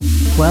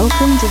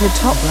Welcome to the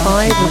Top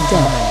 5 of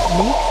Death,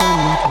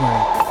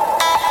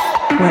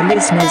 where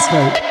listeners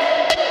vote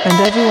and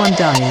everyone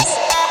dies.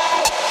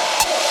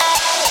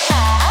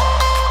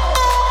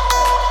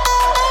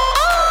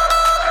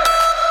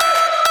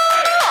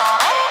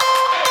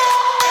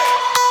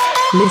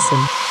 Listen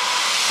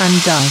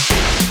and die.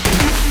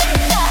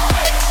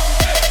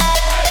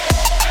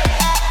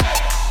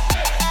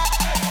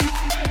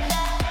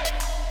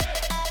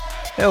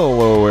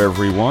 Hello,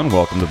 everyone.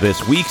 Welcome to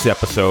this week's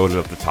episode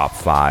of the Top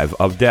 5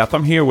 of Death.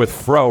 I'm here with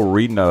Fro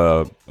reading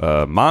a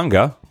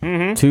manga.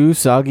 Mm-hmm. Two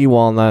Soggy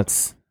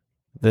Walnuts,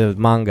 the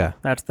manga.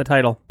 That's the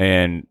title.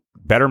 And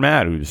Better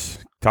Matt, who's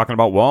talking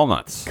about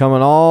walnuts.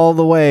 Coming all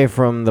the way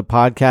from the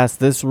podcast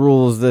This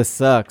Rules, This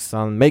Sucks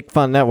on Make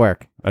Fun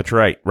Network. That's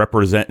right,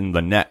 representing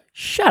the net.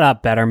 Shut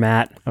up, Better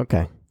Matt.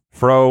 Okay.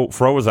 Fro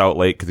was out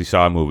late because he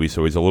saw a movie,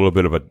 so he's a little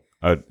bit of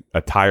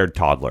a tired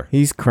toddler.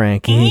 He's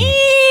cranky.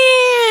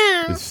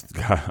 He's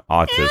got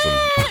autism.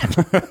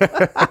 Is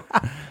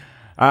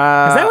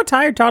that what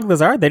tired toddlers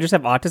are? They just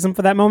have autism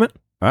for that moment?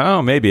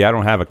 Oh, maybe. I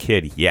don't have a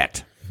kid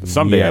yet.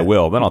 Someday I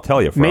will. Then I'll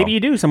tell you, Fro. Maybe you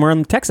do somewhere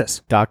in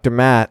Texas. Dr.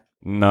 Matt.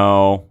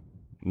 No,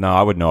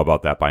 I would know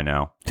about that by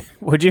now.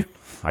 Would you?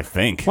 I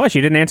think. Well, she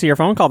didn't answer your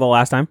phone call the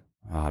last time.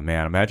 Oh,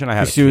 man. Imagine I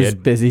had a She was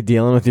kid. busy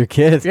dealing with your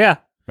kids. Yeah.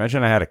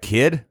 Imagine I had a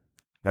kid.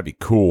 That'd be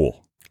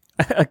cool.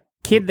 A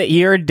kid that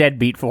you're a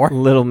deadbeat for.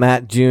 Little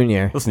Matt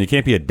Jr. Listen, you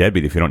can't be a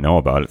deadbeat if you don't know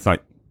about it. It's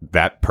not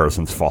that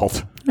person's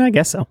fault. I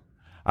guess so.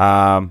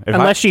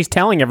 Unless she's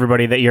telling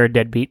everybody that you're a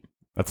deadbeat.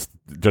 That's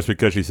just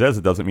because she says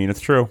it doesn't mean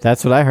it's true.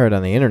 That's what I heard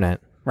on the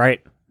internet.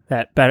 Right.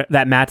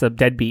 That Matt's a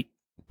deadbeat.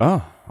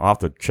 Oh, I'll have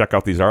to check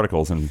out these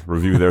articles and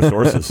review their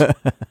sources.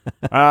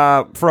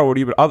 Fro, what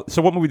do you?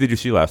 So, what movie did you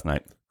see last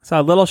night? So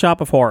Little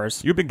Shop of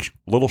Horrors. You a big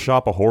Little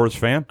Shop of Horrors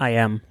fan? I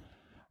am.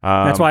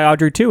 That's why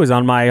Audrey 2 is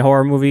on my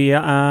horror movie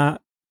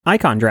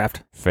icon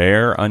draft.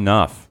 Fair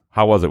enough.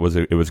 How was it?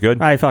 It was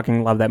good? I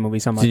fucking love that movie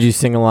so much. Did you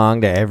sing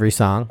along to every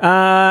song?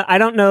 I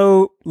don't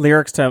know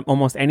lyrics to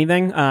almost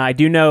anything. I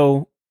do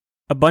know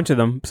a bunch of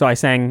them, so I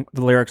sang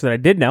the lyrics that I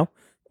did know.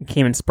 It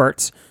came in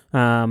spurts.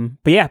 But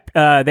yeah,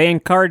 they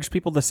encouraged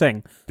people to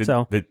sing.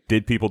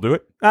 Did people do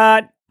it?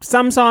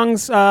 Some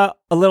songs a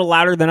little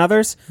louder than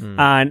others.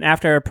 And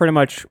after pretty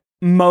much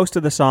most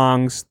of the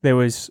songs, there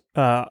was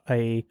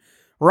a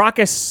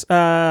raucous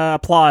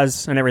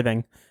applause and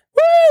everything.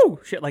 Woo!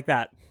 Shit like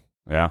that.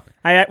 Yeah.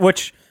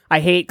 Which I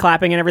hate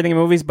clapping and everything in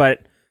movies, but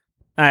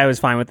I was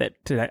fine with it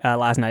today,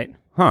 last night.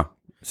 Huh.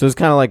 So it's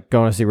kind of like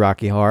going to see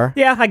Rocky Horror.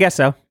 Yeah, I guess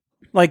so.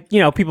 Like,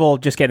 people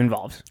just get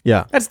involved.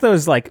 Yeah. That's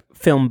those, like,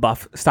 film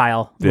buff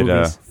style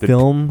movies.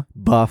 Film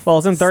buff Well, it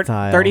was in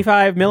style.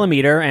 35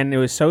 millimeter, and it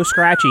was so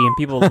scratchy, and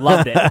people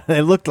loved it.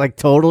 It looked like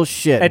total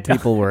shit, and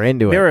people were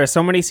into it. There were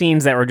so many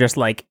scenes that were just,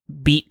 like,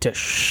 beat to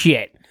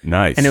shit.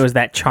 Nice. And it was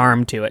that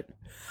charm to it.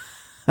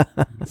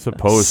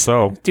 Suppose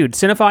so. Dude,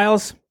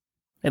 cinephiles,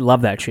 they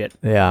love that shit.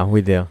 Yeah,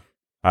 we do.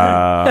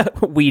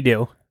 We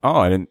do. Oh,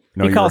 I didn't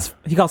know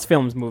He calls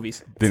films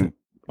movies. didn't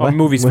Or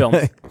movies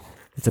films.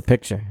 It's a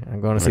picture.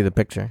 I'm going to see the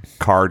picture.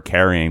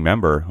 card-carrying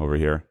member over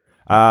here.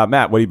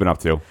 Matt, what have you been up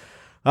to?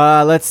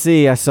 Let's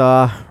see. I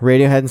saw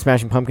Radiohead and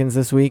Smashing Pumpkins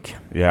this week.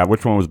 Yeah,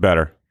 which one was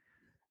better?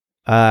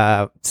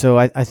 So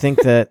I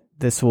think that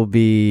this will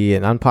be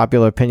an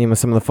unpopular opinion with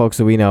some of the folks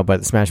that we know,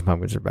 but the Smashing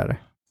Pumpkins are better.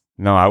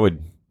 No, I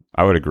would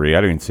agree.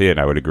 I didn't see it.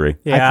 I would agree.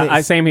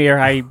 Yeah, same here.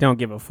 I don't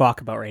give a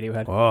fuck about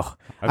Radiohead. Oh,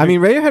 I mean,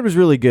 Radiohead was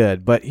really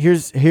good, but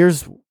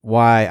here's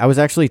why. I was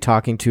actually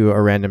talking to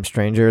a random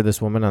stranger,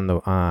 this woman on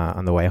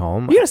the way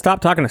home. You gotta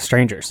stop talking to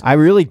strangers. I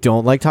really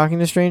don't like talking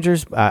to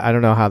strangers. I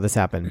don't know how this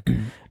happened,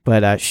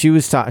 but she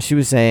was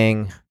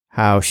saying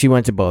how she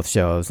went to both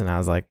shows, and I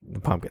was like,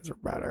 the Pumpkins are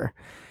better.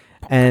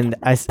 And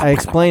I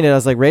explained it. I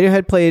was like,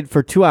 Radiohead played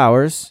for 2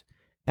 hours,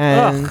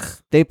 and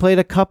they played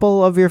a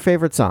couple of your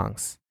favorite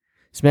songs.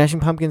 Smashing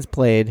Pumpkins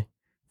played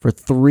for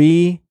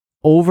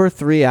over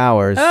 3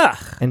 hours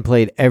and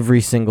played every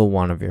single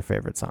one of your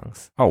favorite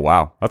songs. Oh,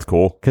 wow. That's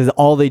cool. Because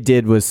all they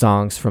did was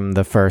songs from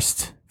the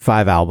first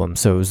 5 albums.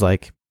 So it was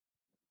like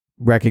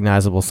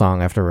recognizable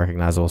song after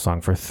recognizable song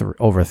for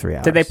over 3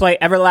 hours. Did they play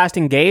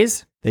Everlasting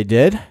Gaze? They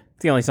did?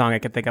 It's the only song I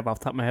can think of off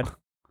the top of my head.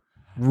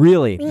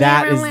 Really?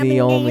 That is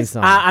the only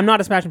song. I'm not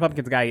a Smashing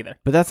Pumpkins guy either.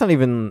 But that's not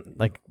even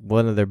like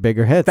one of their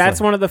bigger hits. That's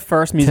like one of the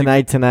first music...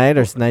 Tonight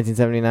or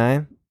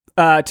 1979?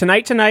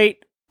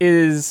 Tonight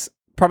is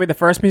probably the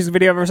first music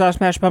video I ever saw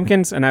Smashing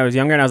Pumpkins, and I was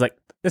younger, and I was like,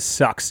 this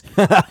sucks.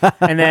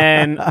 And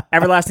then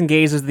Everlasting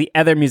Gaze is the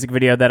other music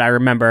video that I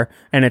remember,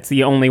 and it's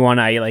the only one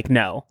I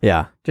know.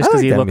 Yeah. Just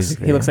because I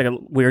like he looks like a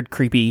weird,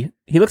 creepy...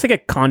 He looks like a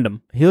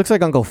condom. He looks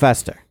like Uncle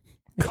Fester.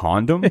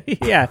 Condom?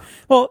 Yeah.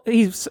 Well,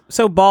 he's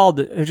so bald,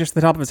 just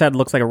the top of his head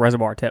looks like a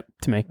reservoir tip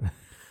to me.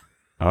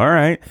 All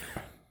right.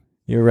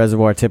 You're a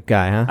reservoir tip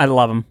guy, huh? I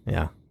love him.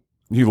 Yeah.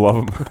 You love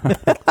him.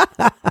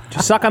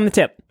 Just suck on the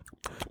tip.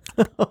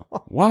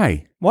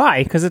 Why?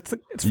 Why? Because it's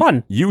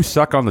fun. You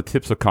suck on the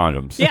tips of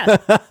condoms. Yeah.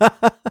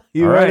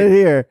 You All heard right. it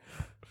here.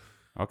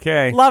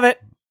 Okay. Love it.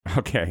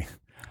 Okay.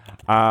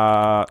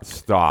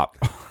 Stop.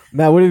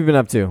 Matt, what have you been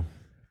up to?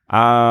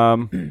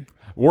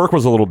 work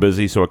was a little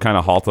busy, so it kind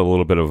of halted a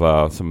little bit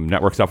of some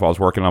network stuff I was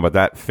working on, but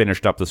that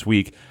finished up this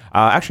week.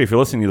 Actually, if you're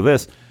listening to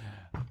this,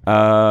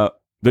 the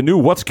new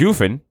What's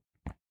Goofin'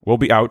 will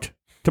be out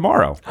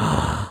tomorrow.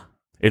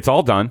 It's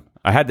all done.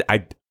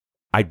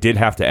 I did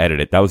have to edit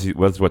it. That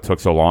was what took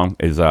so long.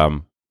 Is I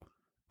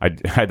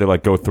had to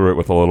like go through it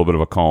with a little bit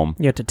of a comb.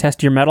 You have to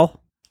test your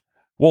metal.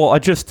 Well,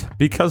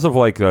 because of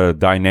like the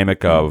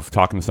dynamic of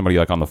talking to somebody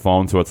like on the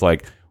phone, so it's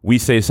like we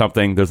say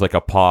something, there's like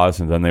a pause,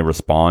 and then they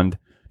respond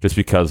just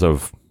because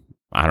of,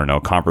 I don't know,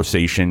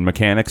 conversation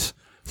mechanics.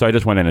 So I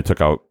just went in and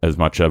took out as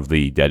much of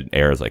the dead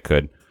air as I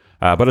could.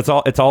 But it's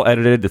all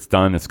edited. It's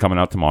done. It's coming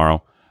out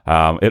tomorrow.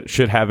 It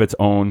should have its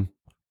own.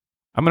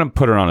 I'm going to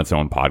put it on its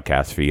own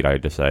podcast feed. I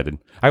decided.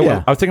 I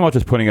was thinking about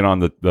just putting it on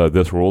the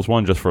This Rules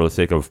one just for the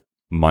sake of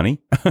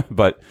money,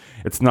 but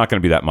it's not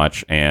going to be that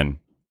much, and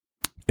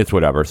it's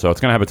whatever. So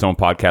it's going to have its own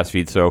podcast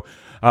feed. So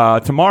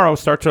tomorrow,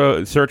 start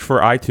to search for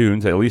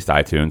iTunes, at least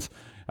iTunes,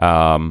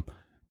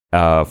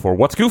 for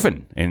What's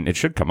Goofin', and it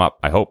should come up.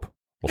 I hope.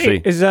 We'll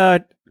see. Is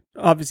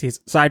obviously it's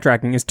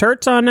sidetracking. Is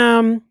Turts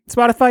on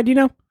Spotify? Do you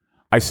know?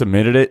 I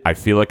submitted it. I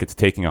feel like it's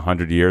taking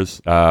 100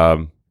 years. Matt,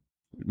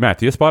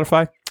 do you have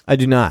Spotify? I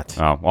do not.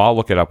 Oh, well, I'll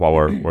look it up while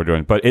we're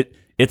doing. But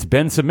it's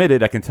been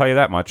submitted. I can tell you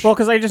that much. Well,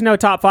 because I just know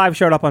Top 5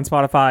 showed up on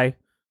Spotify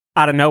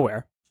out of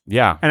nowhere.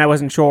 Yeah. And I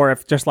wasn't sure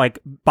if just like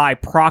by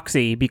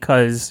proxy,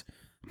 because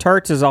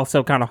Turts is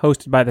also kind of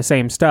hosted by the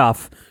same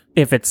stuff,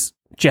 if it's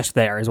just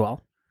there as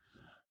well.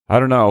 I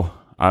don't know.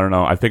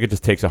 I think it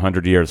just takes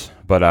 100 years.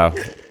 But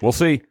we'll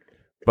see.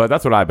 But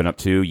that's what I've been up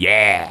to.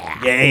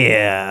 Yeah.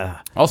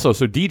 Yeah. Also,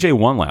 so DJ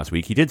won last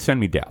week. He did send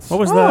me deaths. What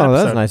was Oh, the that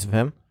was episode? nice of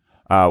him.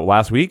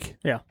 Last week?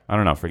 Yeah. I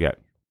don't know. Forget.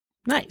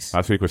 Nice.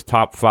 Last week was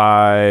top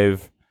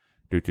 5.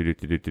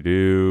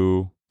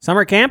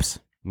 Summer camps?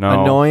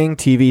 No. Annoying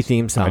TV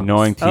theme songs.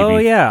 Annoying TV Oh,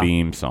 yeah.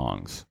 theme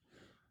songs.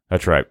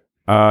 That's right.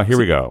 Here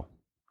we go.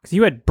 Because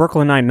you had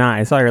Brooklyn Nine-Nine.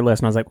 I saw your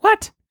list and I was like,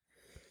 what?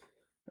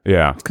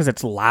 Yeah. Because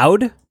it's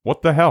loud?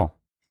 What the hell?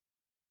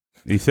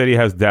 He said he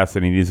has deaths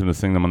and he needs them to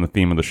sing them on the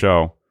theme of the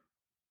show.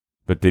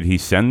 But did he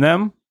send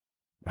them?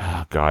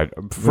 Oh, God.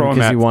 Fro and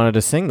Because he Matt, wanted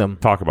to sing them.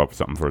 talk about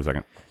something for a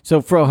second. So,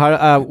 Fro,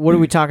 what are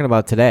we talking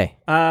about today?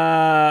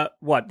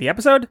 What, the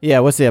episode? Yeah,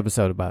 what's the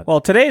episode about?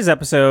 Well, today's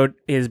episode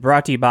is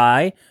brought to you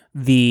by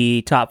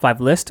the top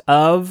 5 list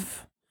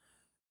of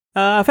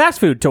fast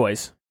food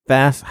toys.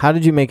 Fast. How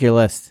did you make your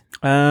list?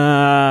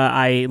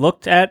 I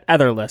looked at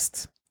other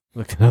lists.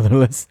 Looked at other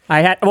lists.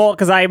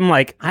 Because I'm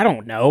like, I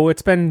don't know.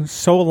 It's been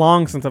so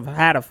long since I've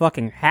had a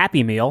fucking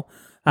Happy Meal.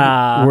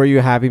 Were you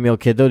a Happy Meal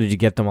kid, though? Did you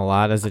get them a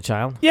lot as a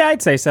child? Yeah,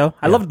 I'd say so.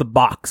 I loved the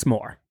box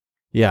more.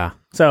 Yeah.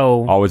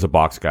 So Always a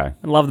box guy.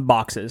 I love the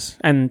boxes.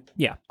 And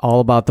yeah.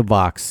 All about the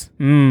box.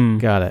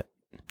 Got it.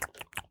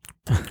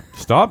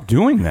 Stop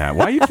doing that.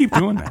 Why do you keep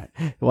doing that?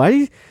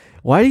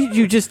 Why did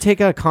you just take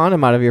a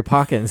condom out of your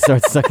pocket and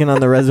start sucking on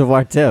the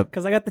reservoir tip?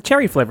 Because I got the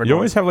cherry flavored You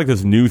one. always have like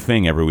this new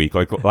thing every week.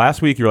 Like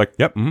last week, you're like,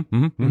 yep, yep,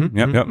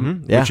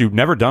 yeah. which you've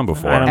never done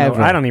before. I don't know.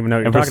 Ever. I don't even know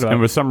what you're talking And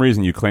about. for some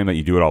reason, you claim that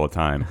you do it all the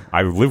time.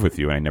 I live with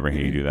you, and I never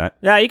hear you do that.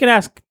 Yeah, you can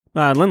ask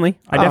Lindley.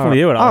 I definitely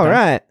do it all the time.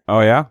 right. Oh,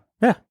 yeah?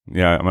 Yeah.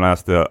 Yeah, I'm going to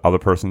ask the other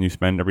person you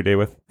spend every day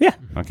with. Yeah.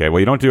 Okay,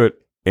 well, you don't do it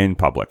in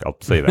public. I'll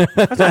say that.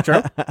 That's not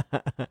true.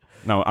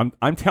 No,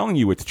 I'm telling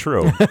you it's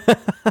true.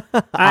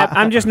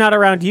 I'm just not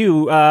around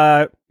you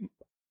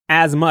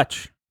as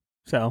much.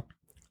 So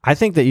I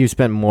think that you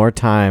spent more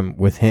time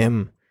with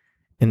him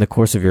in the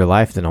course of your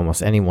life than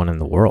almost anyone in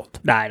the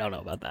world. I don't know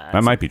about that.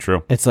 That might be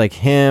true. It's like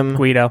him,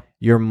 Guido.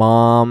 your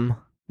mom.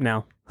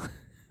 No.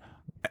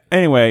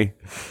 Anyway,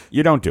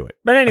 you don't do it.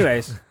 But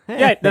anyways,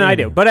 yeah, then I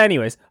do. But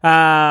anyways,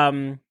 yeah,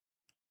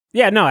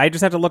 no, I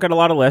just have to look at a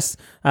lot of lists,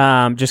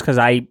 just because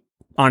I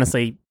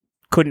honestly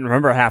couldn't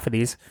remember half of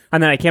these,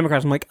 and then I came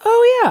across. I'm like,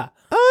 oh yeah,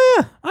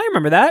 I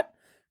remember that,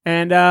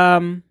 and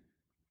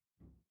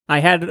I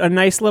had a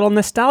nice little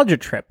nostalgia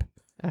trip.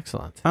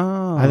 Excellent.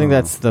 Oh. I think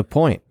that's the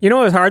point. You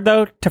know, it was hard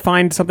though to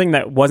find something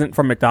that wasn't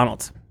from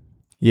McDonald's.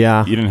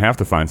 Yeah. You didn't have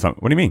to find something.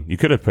 What do you mean? You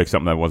could have picked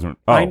something that wasn't.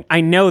 Oh,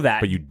 I know that,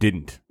 but you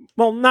didn't.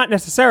 well, not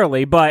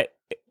necessarily, but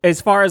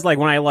as far as like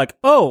when I like,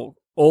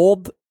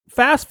 old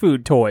fast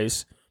food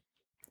toys,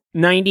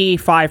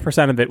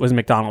 95% of it was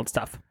McDonald's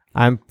stuff.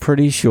 I'm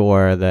pretty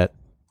sure that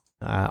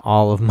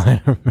all of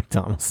mine are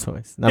McDonald's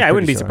toys. Not Yeah, I pretty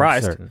wouldn't be sure, I'm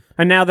surprised. certain.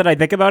 And now that I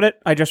think about it,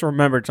 I just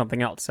remembered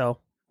something else. So,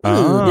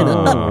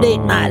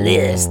 Update my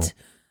list.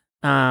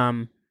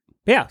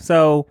 Yeah.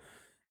 So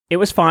it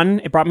was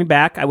fun. It brought me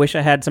back. I wish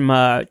I had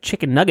some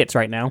chicken nuggets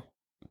right now.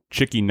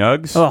 Chicky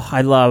Nugs? Oh,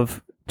 I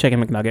love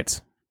chicken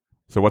McNuggets.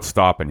 So what's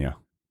stopping you?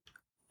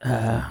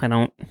 I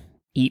don't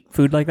eat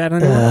food like that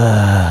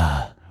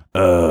anymore.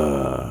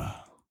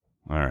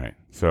 All right.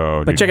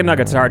 So, But chicken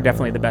nuggets are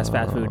definitely the best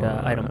fast food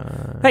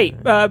item. Hey,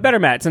 Better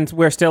Matt, since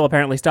we're still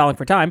apparently stalling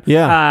for time.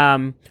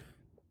 Yeah.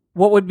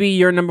 What would be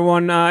your number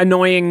one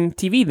annoying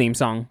TV theme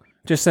song?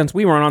 Just since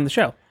we weren't on the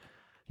show.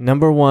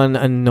 Number one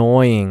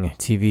annoying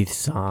TV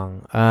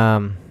song.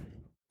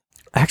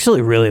 I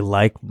actually really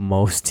like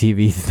most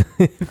TV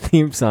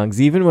theme songs.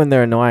 Even when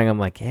they're annoying, I'm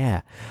like,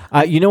 yeah.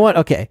 You know what?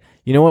 Okay.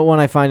 You know what one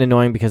I find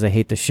annoying because I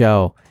hate the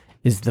show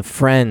is the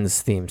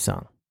Friends theme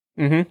song.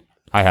 Mm-hmm.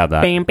 I have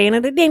that.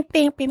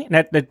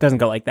 That doesn't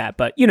go like that,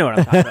 but you know what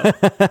I'm talking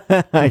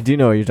about. I do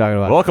know what you're talking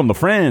about. Welcome to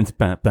Friends.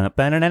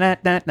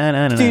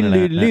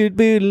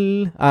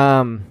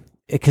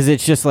 Because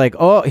it's just like,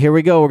 oh, here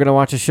we go. We're gonna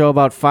watch a show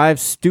about 5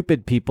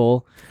 stupid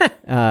people.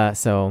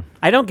 So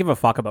I don't give a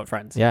fuck about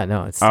Friends yeah,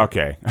 no, it's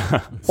Okay.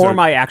 or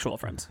my actual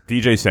friends.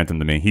 DJ sent them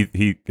to me.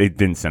 They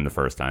didn't send the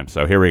first time,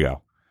 so here we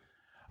go.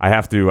 I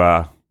have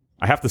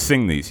to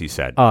sing these. He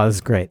said. oh, this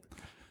is great.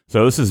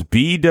 So this is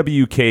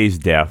BWK's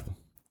Death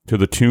to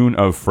the tune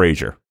of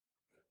Frasier.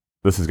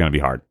 This is going to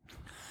be hard.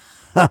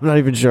 I'm not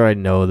even sure I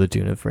know the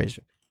tune of Frasier.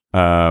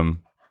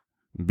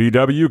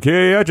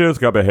 BWK, I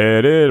just got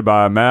beheaded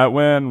by Matt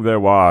when they're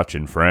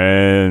watching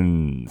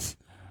Friends.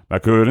 I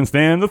couldn't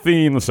stand the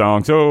theme of the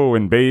song, so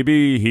and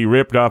baby, he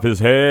ripped off his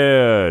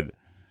head.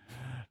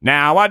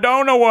 Now I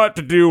don't know what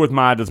to do with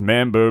my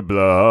dismembered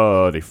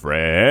bloody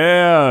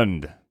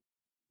friend.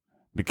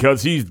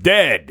 Because he's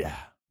dead.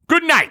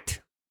 Good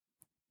night.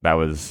 That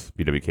was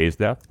BWK's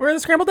Death. Where are the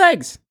scrambled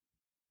eggs?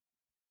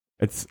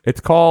 It's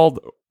called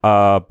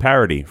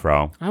parody,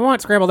 Fro. I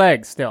want scrambled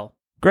eggs still.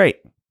 Great.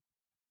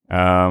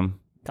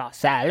 Toss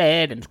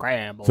salad and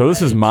scrambled. So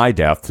this is my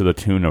death to the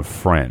tune of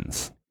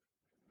Friends.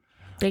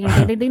 Ding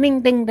ding ding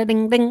ding ding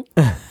ding ding ding.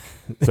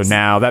 So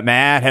now that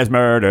Matt has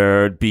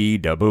murdered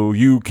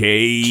BWK,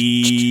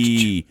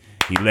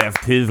 he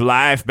left his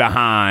life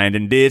behind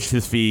and ditched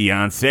his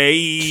fiancée.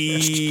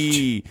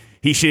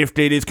 He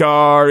shifted his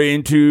car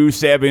into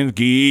 7th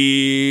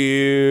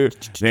gear.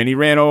 Then he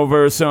ran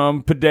over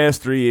some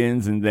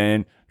pedestrians and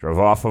then drove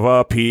off of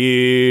a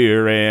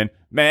pier. And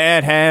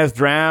Matt has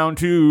drowned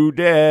to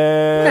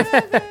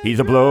death. He's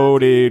a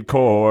bloated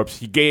corpse.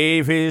 He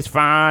gave his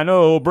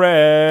final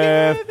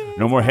breath.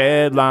 No more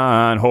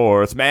headline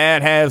horse.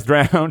 Matt has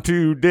drowned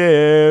to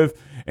death.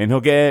 And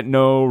he'll get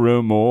no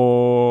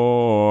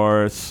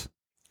remorse.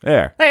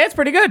 There. Hey, that's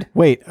pretty good.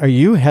 Wait, are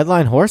you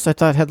Headline Horse? I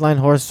thought Headline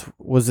Horse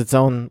was its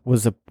own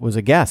was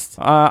a guest.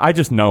 I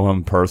just know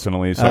him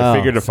personally, so I Oh,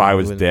 figured if so I he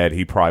was wouldn't- dead,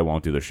 he probably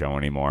won't do the show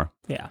anymore.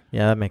 Yeah.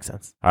 Yeah, that makes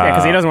sense. Yeah,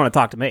 because he Uh, doesn't want to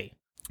talk to me.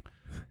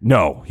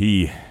 No,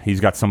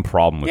 he's got some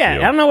problem with Yeah, you.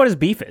 I don't know what his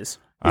beef is.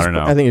 I don't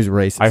know. I think he's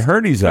racist. I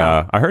heard he's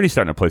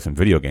starting to play some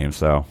video games.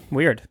 So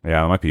Weird. yeah,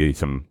 there might be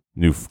some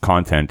new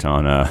content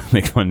on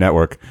Make Fun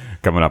Network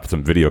coming up.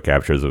 Some video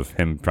captures of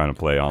him trying to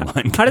play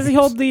online. How does he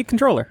hold the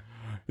controller?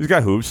 He's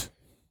got hooves.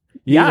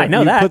 Yeah, I know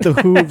you that. Put the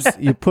hooves.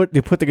 you put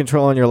the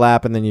control on your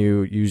lap, and then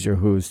you use your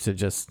hooves to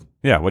just.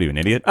 Yeah, what are you, an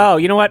idiot? Oh,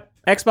 you know what?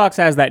 Xbox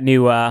has that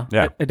new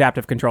Yeah.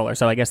 adaptive controller,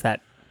 so I guess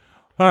that.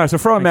 All right, so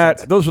Fro and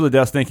Matt, those were the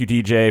deaths. Thank you,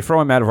 DJ. Fro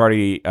and Matt have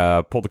already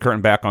pulled the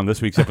curtain back on this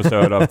week's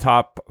episode of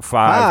Top 5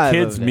 Five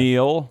Kids of it.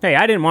 Meal Hey,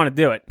 I didn't want to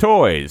do it.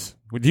 Toys.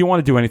 Do you want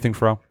to do anything,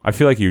 Fro? I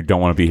feel like you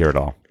don't want to be here at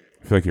all.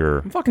 I feel like you're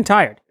I'm fucking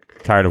tired.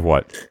 tired of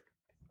what?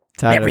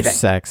 Tired Everything. of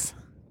sex.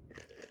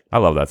 I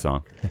love that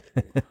song.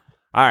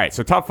 All right,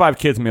 so Top 5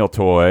 Kids Meal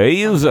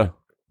Toys.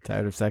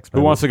 Tired of sex.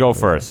 Who wants to go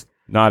first?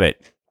 Not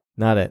it.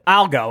 Not it.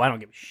 I'll go. I don't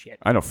give a shit.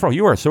 I know, Fro,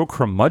 you are so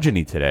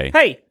curmudgeon-y today.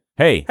 Hey,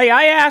 Hey,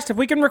 I asked if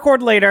we can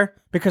record later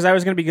because I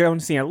was going to be going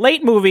to see a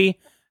late movie,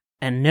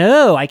 and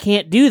no, I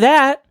can't do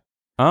that.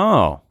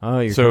 oh,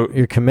 Oh, So-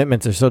 your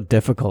commitments are so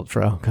difficult,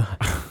 Fro. God.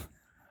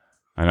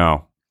 I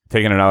know.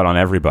 Taking it out on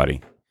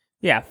everybody.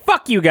 Yeah,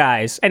 fuck you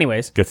guys.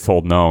 Anyways, Gets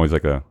told no. He's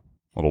like a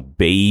little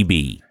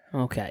baby.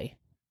 okay.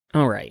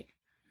 All right.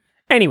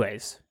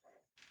 Anyways,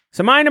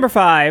 so my number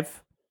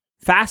 5,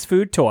 fast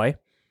food toy.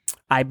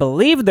 I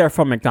believe they're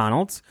from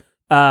McDonald's.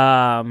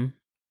 I'm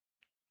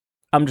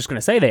just going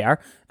to say they are.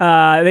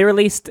 They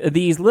released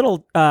these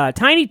little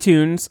Tiny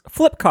Toons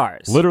flip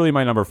cars. Literally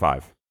my number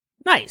 5.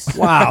 Nice.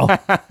 Wow.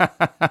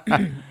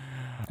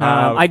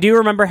 I do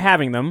remember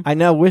having them. I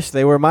now wish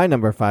they were my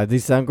number 5.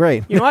 These sound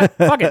great. You know what?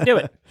 Fuck it. Do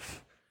it.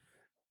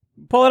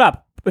 Pull it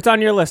up. It's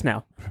on your list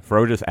now.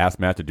 Fro just asked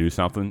Matt to do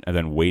something and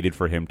then waited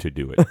for him to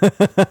do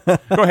it.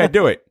 Go ahead,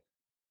 do it.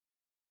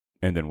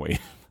 And then wait.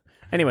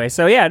 Anyway,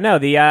 so yeah, no,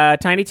 the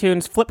Tiny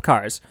Toons flip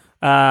cars.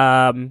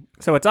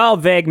 So it's all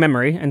vague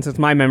memory, and since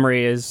my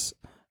memory is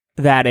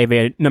that of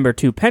a number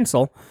 2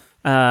 pencil,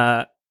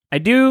 I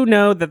do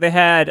know that they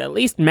had at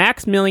least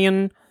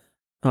Maximilian,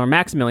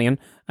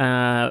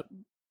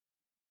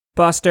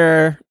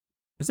 Buster.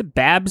 Is it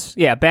Babs?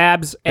 Yeah,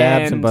 Babs.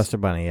 Babs and Buster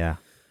Bunny, yeah.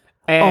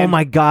 and- Oh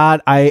my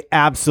God, I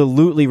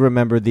absolutely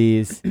remember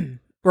these.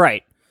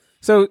 Right.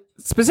 So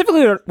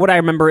specifically, what I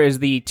remember is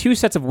the 2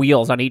 sets of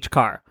wheels on each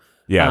car.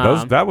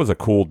 Yeah, that was a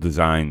cool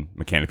design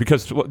mechanic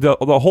because the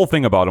whole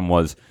thing about them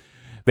was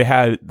they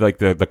had like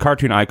the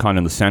cartoon icon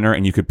in the center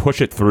and you could push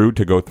it through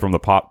to go from the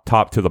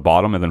top to the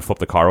bottom and then flip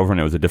the car over and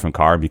it was a different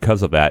car. And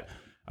because of that,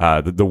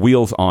 the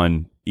wheels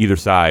on either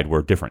side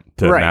were different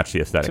to Right. match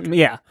the aesthetic.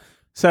 Yeah.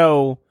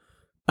 So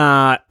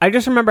I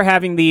just remember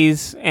having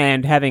these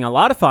and having a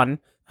lot of fun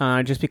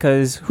just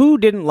because who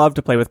didn't love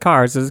to play with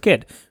cars as a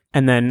kid?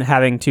 And then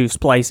having to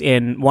splice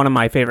in one of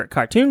my favorite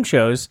cartoon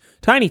shows,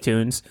 Tiny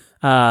Toons,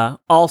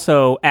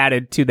 also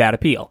added to that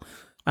appeal.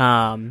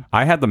 I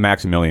had the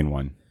Maximilian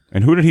one.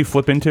 And who did he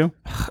flip into?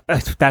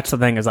 That's the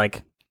thing is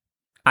like,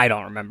 I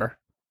don't remember.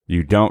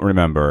 You don't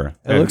remember.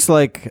 It looks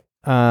like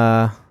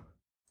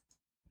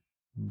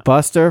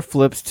Buster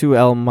flips to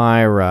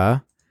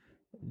Elmira.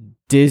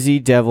 Dizzy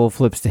Devil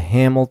flips to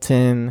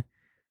Hamilton.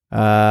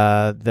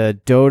 The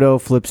Dodo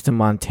flips to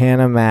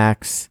Montana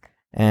Max.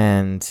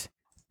 And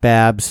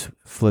Babs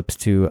flips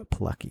to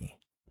Plucky.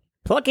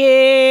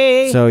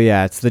 Plucky! So,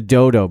 yeah, it's the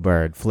Dodo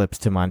bird flips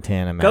to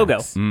Montana Max.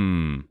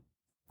 Go-Go.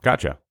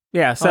 Gotcha.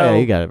 Yeah, so... Oh, yeah,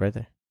 you got it right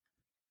there.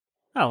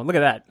 Oh, look at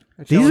that.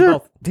 It's These showing are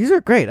both. these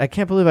are great. I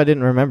can't believe I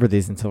didn't remember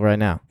these until right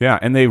now. Yeah,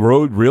 and they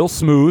rode real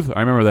smooth.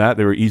 I remember that.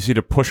 They were easy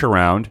to push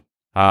around.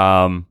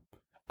 I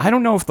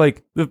don't know if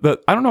like I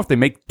don't know if they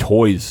make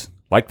toys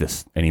like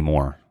this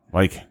anymore.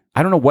 Like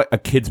I don't know what a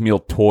kids meal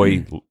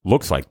toy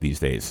looks like these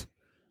days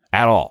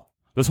at all.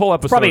 This whole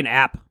episode Probably an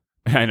app.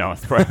 I know.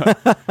 It's probably,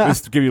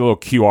 just to give you a little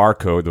QR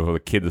code for the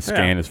kid to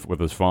scan with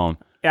his phone.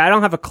 Yeah, I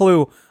don't have a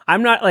clue.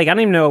 I'm not like I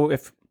don't even know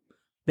if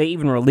they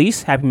even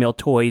release Happy Meal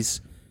toys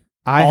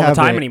all the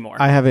time anymore.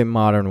 I have a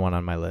modern one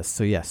on my list,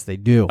 so yes, they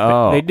do.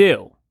 Oh, They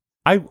do.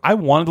 I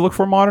wanted to look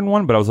for a modern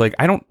one, but I was like,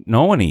 I don't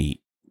know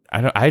any. I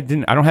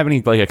don't have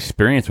any like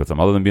experience with them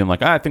other than being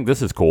like, I think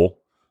this is cool,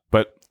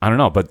 but I don't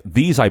know. But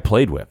these I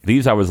played with.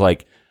 These I was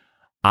like,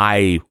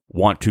 I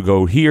want to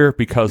go here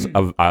because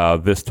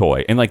of this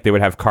toy, and like they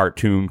would have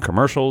cartoon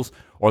commercials,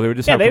 or they would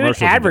just have they would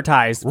commercials.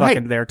 advertise Right.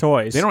 fucking their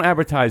toys. They don't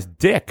advertise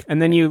dick. And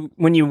then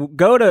when you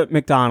go to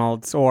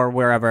McDonald's or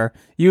wherever,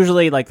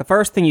 usually like the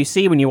first thing you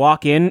see when you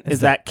walk in is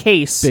that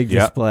case, Big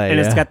Yep. display. and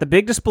yeah. it's got the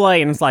big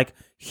display, and it's like,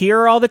 here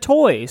are all the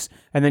toys.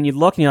 And then you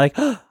look and you're like,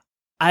 oh,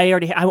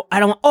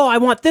 I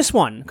want this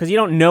one, because you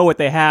don't know what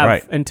they have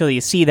Right. until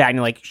you see that, and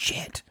you're like,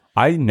 shit.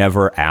 I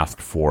never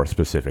asked for a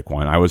specific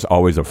one. I was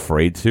always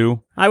afraid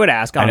to. I would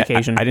ask on And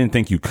occasion. I didn't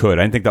think you could.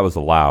 I didn't think that was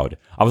allowed.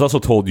 I was also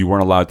told you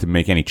weren't allowed to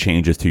make any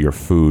changes to your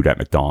food at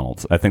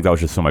McDonald's. I think that was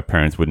just so my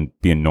parents wouldn't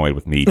be annoyed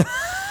with me.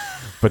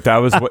 But that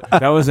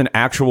was an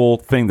actual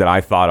thing that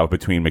I thought of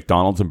between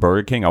McDonald's and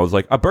Burger King. I was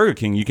like, at Burger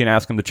King, you can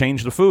ask them to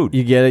change the food.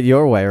 You get it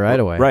your way right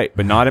away. Right,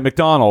 but not at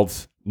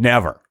McDonald's.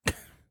 Never.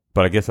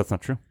 But I guess that's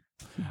not true.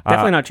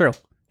 Definitely not true.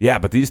 Yeah,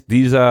 but these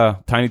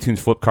Tiny Toons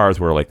flip cars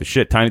were like the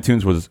shit. Tiny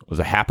Toons was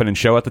a happening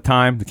show at the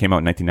time. It came out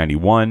in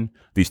 1991.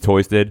 These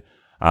toys did.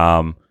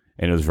 And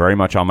it was very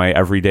much on my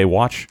everyday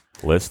watch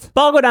list.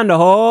 Ball go down the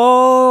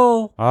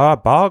hole.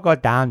 Ball go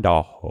down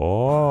the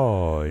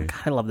hole.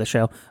 I love the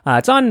show.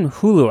 It's on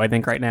Hulu, I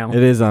think, right now.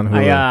 It is on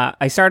Hulu.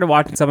 I started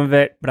watching some of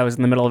it, but I was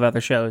in the middle of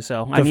other shows,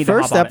 so I The need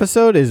first to hop on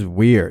episode is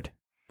weird it.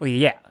 Well,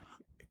 yeah.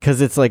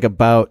 because it's like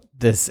about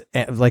this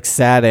like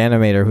sad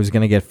animator who's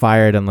going to get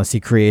fired unless he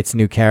creates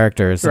new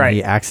characters, and Right.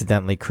 he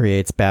accidentally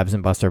creates Babs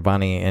and Buster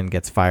Bunny and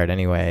gets fired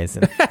anyways.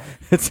 And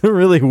it's a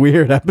really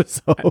weird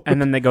episode.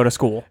 And then they go to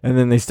school. And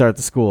then they start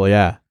the school.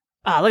 Yeah,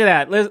 Ah, look at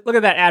that. Look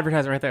at that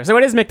advertisement right there. So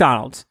it is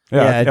McDonald's.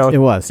 Yeah, it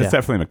was, It's yeah.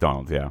 definitely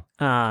McDonald's, yeah.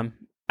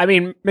 I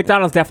mean,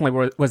 McDonald's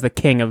definitely was the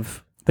king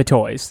of the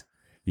toys.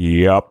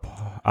 Yep.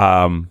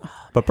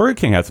 But Burger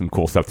King had some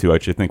cool stuff too,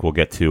 which I think we'll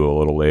get to a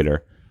little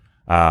later.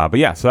 But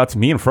yeah, so that's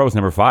me and Fro's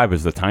number 5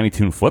 is the Tiny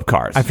Toon flip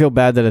cars. I feel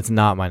bad that it's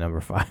not my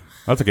number 5.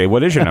 That's okay.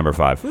 What is your number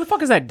 5? Who the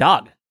fuck is that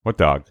dog? What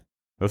dog?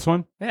 This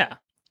one? Yeah.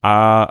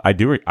 I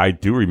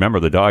do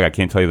remember the dog. I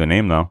can't tell you the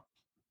name though.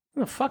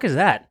 Who the fuck is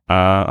that?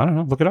 I don't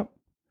know. Look it up.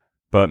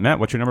 But Matt,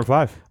 what's your number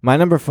 5? My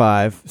number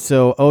 5.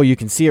 So, you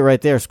can see it right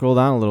there. Scroll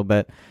down a little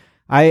bit.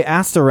 I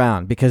asked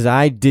around because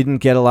I didn't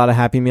get a lot of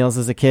Happy Meals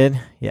as a kid.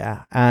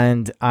 Yeah,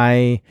 and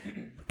I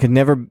have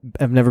never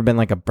been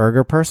like a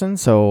burger person.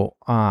 So,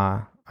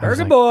 I was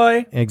Burger like,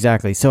 boy.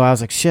 exactly. So I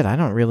was like, shit, I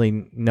don't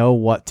really know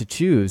what to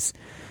choose.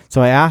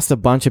 So I asked a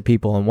bunch of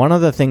people, and one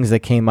of the things that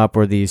came up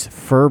were these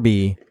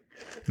Furby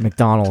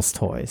McDonald's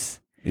toys,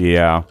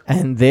 Yeah.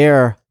 and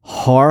they're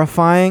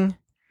horrifying.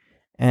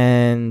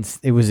 And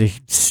it was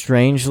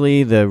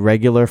strangely, the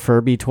regular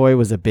Furby toy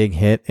was a big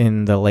hit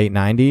in the late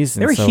 90s.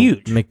 And They were so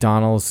huge.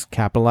 McDonald's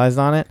capitalized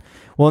on it.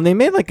 Well, and they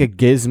made like a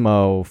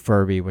Gizmo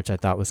Furby, which I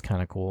thought was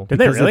kind of cool. Did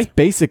they because really? It's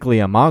basically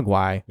a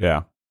Mogwai.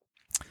 Yeah.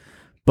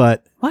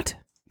 But What?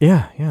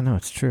 yeah, no,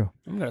 it's true.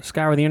 I'm going to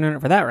scour the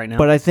internet for that right now.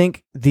 But I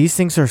think these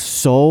things are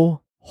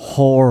so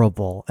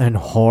horrible and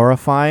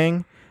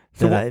horrifying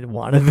that I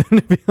wanted them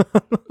to be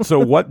So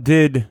what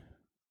did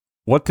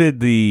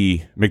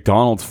the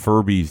McDonald's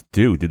Furbies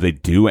do? Did they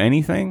do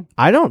anything?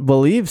 I don't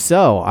believe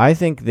so. I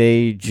think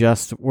they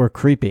just were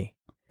creepy.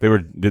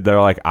 Did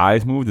their like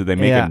eyes move? Did they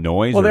make Yeah. a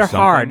noise? well, or they're something?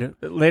 hard.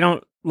 They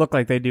don't look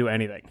like they do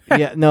anything.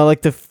 Yeah, no,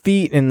 like the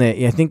feet and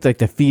I think like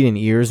the feet and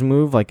ears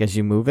move like as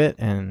you move it,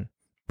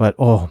 but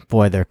oh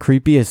boy, they're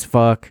creepy as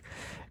fuck.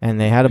 And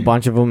they had a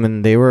bunch of them,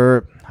 and they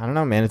were, I don't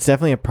know, man. It's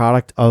definitely a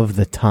product of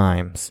the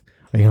times.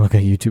 Are you gonna look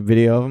at a YouTube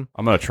video of them?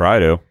 I'm gonna try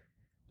to.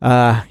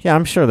 Yeah,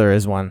 I'm sure there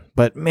is one,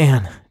 but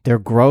man, they're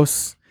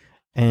gross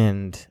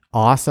and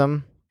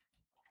awesome.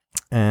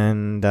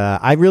 And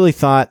I really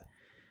thought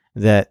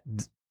that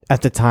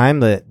at the time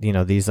that,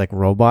 these like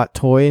robot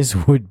toys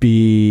would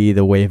be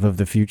the wave of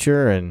the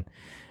future, and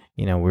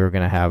we were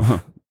gonna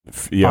have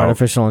Yeah.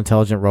 artificial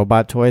intelligent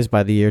robot toys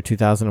by the year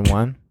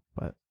 2001.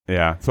 But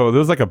Yeah. So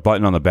there's like a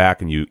button on the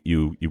back, and you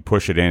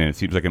push it in, and it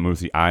seems like it moves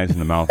the eyes and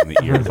the mouth and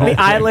the ears. all at The same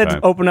eyelids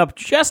time. open up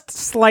just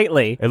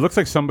slightly. It looks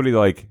like somebody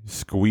like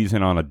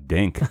squeezing on a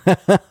dink.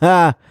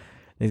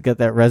 He's got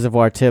that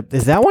reservoir tip.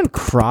 Is that one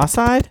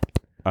cross-eyed?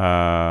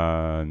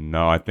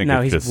 No, I think No,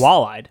 it's he's just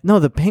wall-eyed. No,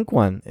 the pink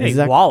one. He's Is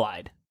that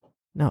wall-eyed.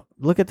 No,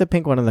 look at the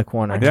pink one in the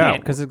corner. I Yeah.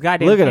 can't because his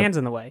goddamn Look at him. hand's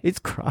in the way. It's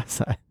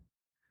cross-eyed.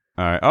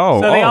 All right.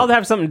 Oh, So they oh. all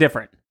have something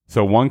different.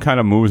 So one kind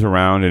of moves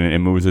around and it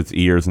moves its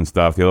ears and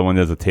stuff. The other one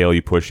has a tail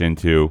you push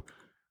into.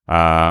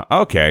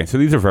 Okay, so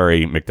these are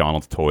very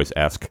McDonald's toys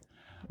esque.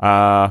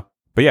 But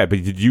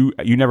did you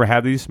never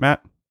had these,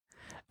 Matt?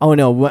 Oh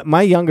no,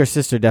 my younger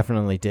sister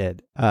definitely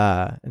did.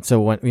 And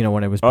so when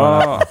it was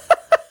brought up,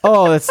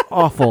 Oh, oh, that's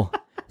awful.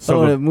 So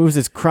when the- it moves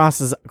its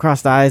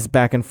crossed eyes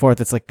back and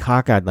forth, it's like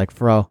cockeyed, like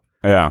Fro.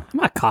 yeah, I'm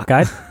not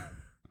cockeyed.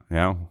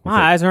 yeah.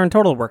 My eyes are in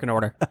total working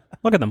order.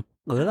 Look at them.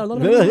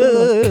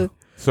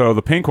 So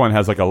the pink one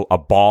has like a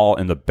ball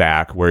in the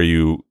back where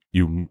you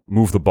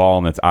move the ball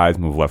and its eyes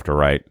move left or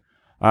right.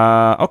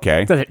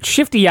 Okay. That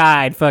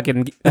shifty-eyed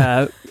fucking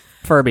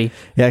Furby.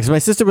 Yeah, because my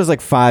sister was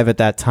like 5 at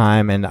that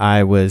time, and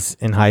I was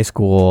in high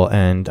school,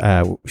 and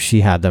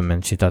she had them,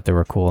 and she thought they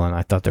were cool, and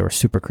I thought they were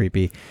super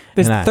creepy.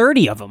 There's And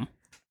 30 of them.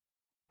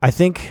 I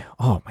think,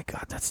 oh my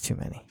god, that's too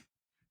many.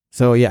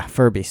 So yeah,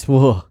 Furbies.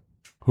 Whoa.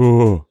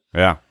 Ooh,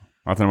 yeah.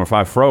 That's number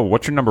 5. Fro,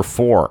 what's your number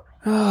 4?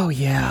 Oh,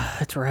 yeah,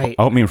 that's right.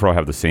 I hope me and Fro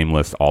have the same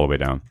list all the way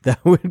down.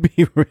 That would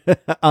be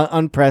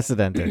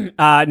unprecedented.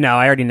 No,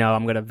 I already know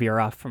I'm going to veer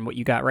off from what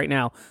you got right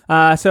now.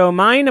 So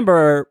my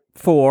number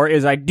 4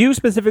 is I do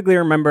specifically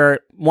remember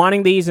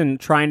wanting these and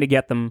trying to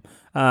get them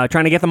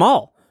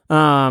all.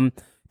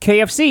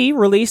 KFC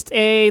released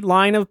a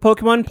line of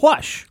Pokemon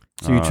plush.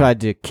 So you tried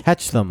to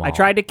catch them all. I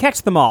tried to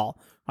catch them all.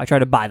 I tried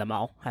to buy them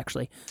all,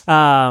 actually.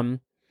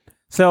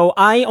 So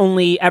I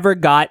only ever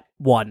got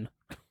one.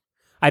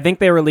 I think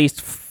they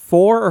released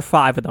 4 or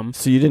 5 of them.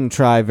 So you didn't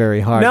try very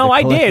hard. No, to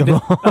I collect did.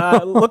 them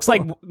all. Looks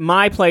like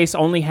my place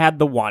only had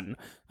the one.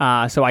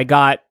 So I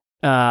got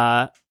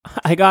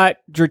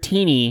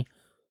Dratini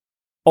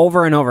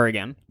over and over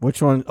again.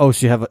 Which one? Oh,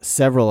 so you have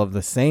several of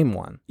the same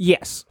one.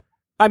 Yes.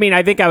 I mean,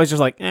 I think I was just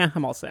like,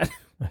 I'm all set.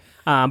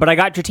 But I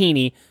got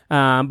Dratini.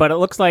 But it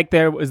looks like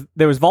there was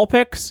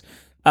Vulpix,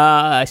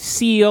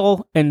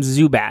 Seal, and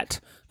Zubat.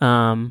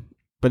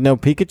 But no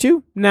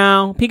Pikachu?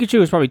 No, Pikachu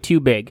was probably too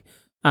big.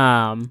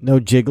 No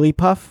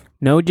Jigglypuff?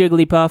 No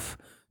Jigglypuff.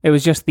 It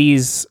was just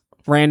these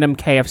random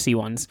KFC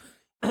ones.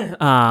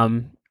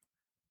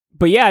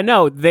 But yeah,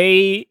 no,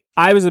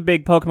 I was a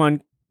big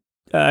Pokemon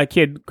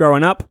kid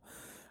growing up,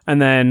 and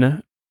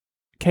then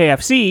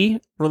KFC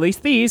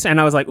released these,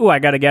 and I was like, "Ooh, I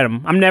gotta get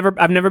them." I've never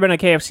been a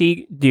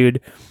KFC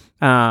dude,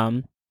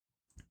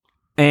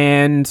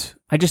 and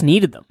I just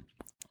needed them.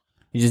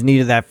 You just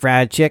needed that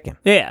fried chicken.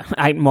 Yeah,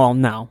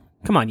 no,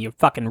 come on, you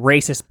fucking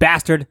racist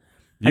bastard.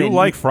 You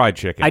like fried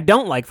chicken. I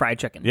don't like fried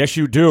chicken. Yes,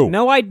 you do.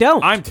 No, I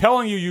don't. I'm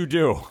telling you, you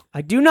do.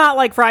 I do not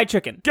like fried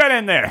chicken. Get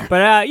in there.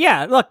 But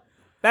yeah, look,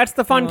 that's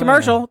the fun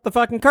commercial. The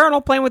fucking Colonel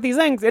playing with these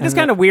things. It is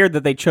kind of weird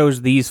that they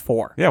chose these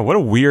 4. Yeah, what a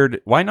weird.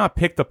 Why not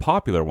pick the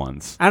popular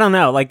ones? I don't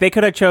know. Like they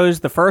could have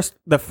chose the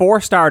 4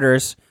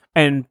 starters,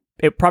 and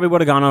it probably would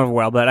have gone over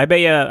well. But I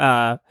bet you,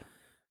 oh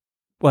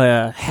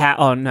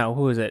no,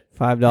 who is it?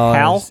 $5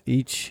 Hal?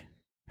 each.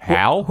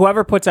 Hal?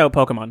 Whoever puts out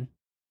Pokemon.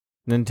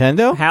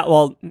 Nintendo?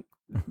 Well,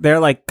 they're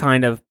like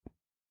kind of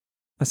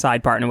a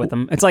side partner with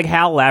them. It's like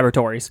HAL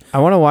Laboratories. I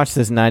want to watch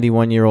this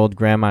 91-year-old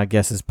grandma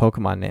guesses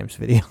Pokemon names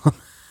video.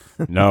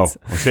 No,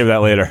 we'll save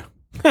that later.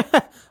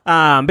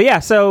 But yeah,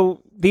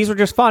 so these were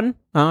just fun,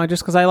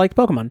 just because I liked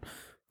Pokemon.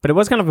 But it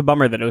was kind of a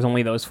bummer that it was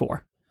only those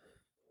 4.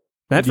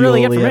 That's You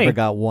really it only for me. ever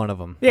got one of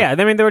them. Yeah,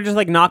 I mean they were just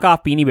like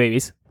knockoff Beanie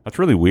Babies. That's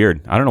really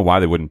weird. I don't know why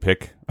they wouldn't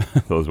pick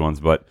those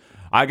ones, but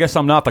I guess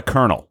I'm not the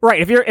Colonel.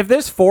 Right. If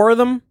there's 4 of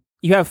them,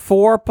 you have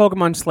 4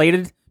 Pokemon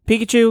slated: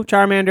 Pikachu,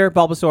 Charmander,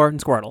 Bulbasaur,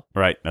 and Squirtle.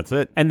 Right, that's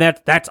it. And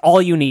that's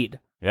all you need.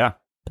 Yeah,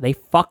 But they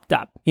fucked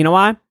up. You know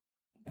why?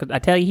 Because I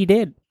tell you, he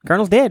did.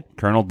 Colonel's dead.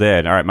 Colonel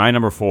dead. All right, my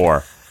number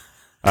 4.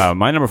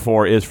 My number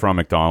 4 is from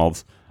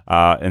McDonald's,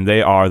 and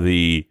they are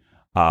the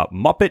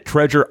Muppet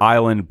Treasure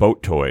Island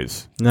boat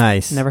toys.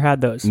 Nice. Never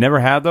had those. Never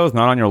had those?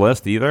 Not on your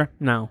list either?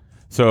 No.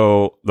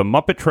 So the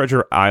Muppet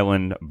Treasure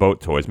Island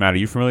boat toys. Matt, are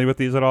you familiar with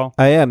these at all?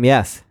 I am,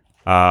 yes.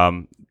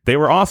 They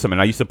were awesome,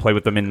 and I used to play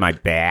with them in my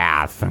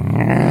bath.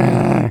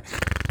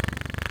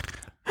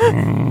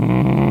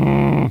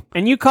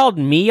 And you called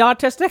me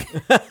autistic?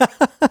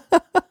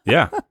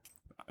 Yeah,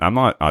 I'm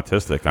not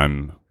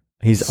autistic.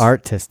 He's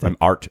artistic. I'm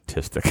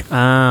artistic.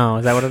 Oh,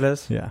 is that what it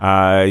is?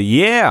 Yeah.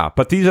 Yeah,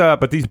 but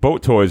these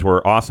boat toys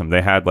were awesome.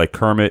 They had like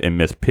Kermit and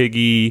Miss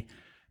Piggy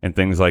and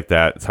things like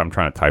that. So I'm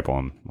trying to type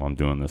while I'm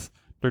doing this.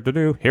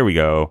 Here we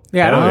go.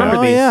 Yeah, I don't remember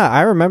Oh these. yeah,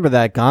 I remember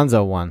that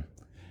Gonzo one.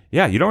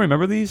 Yeah, you don't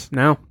remember these?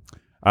 No.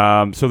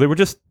 So they were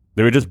just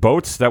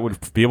boats that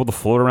would be able to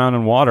float around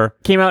in water.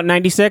 Came out in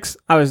 96.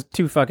 I was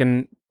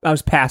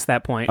past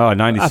that point. Oh, Of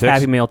 96.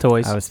 Happy Meal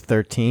toys. I was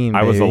 13.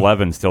 I was baby.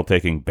 11, still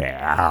taking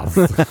baths.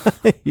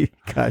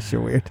 Gosh,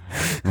 you're weird.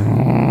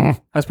 I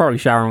was probably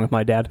showering with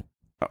my dad.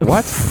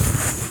 What?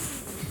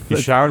 You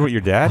showered with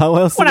your dad? How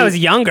else? When did I was he,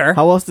 younger.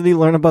 how else did he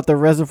learn about the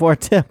reservoir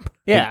tip?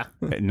 Yeah.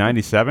 In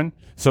 97.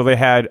 So they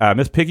had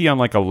Miss Piggy on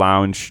like a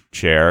lounge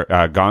chair,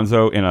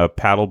 Gonzo in a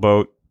paddle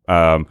boat.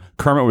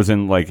 Kermit was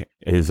in like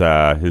his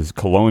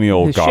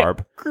colonial His shit.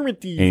 garb.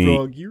 Kermit the Hey.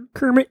 Frog here.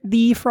 Kermit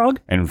the Frog.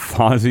 And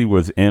Fozzie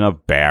was in a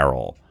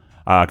barrel.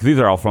 Because these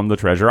are all from the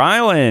Treasure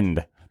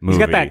Island movie.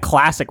 He's got that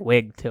classic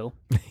wig, too.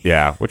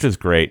 Yeah, which is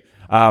great.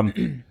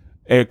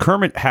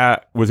 Kermit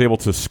was able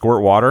to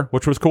squirt water,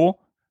 which was cool.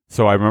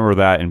 So I remember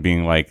that and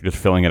being like, just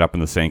filling it up in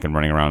the sink and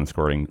running around and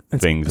squirting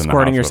things in the house.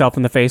 Squirting yourself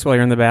in the face while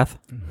you're in the bath.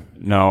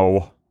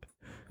 No.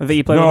 I think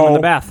you played with him in the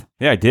bath.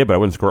 Yeah, I did, but I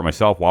wouldn't squirt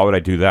myself. Why would I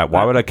do that?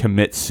 Why would I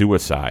commit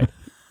suicide?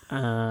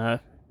 Answer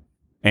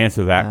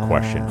that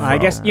question. I Fro.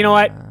 guess, you know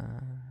what?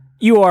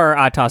 You are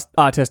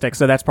autistic,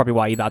 so that's probably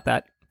why you thought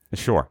that.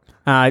 Sure.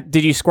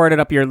 Did you squirt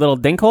it up your little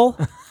dink hole?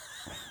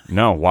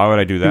 No, why would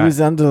I do He that? was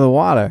under the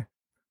water.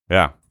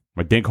 Yeah.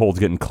 My dink hole's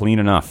getting clean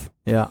enough.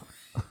 Yeah.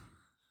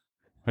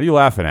 What are you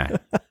laughing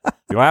at?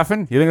 You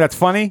laughing? You think that's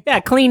funny? Yeah,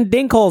 clean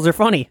dink holes are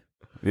funny.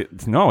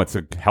 No, it's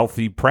a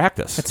healthy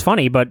practice. It's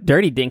funny, but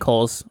dirty dink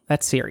holes,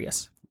 that's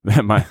serious.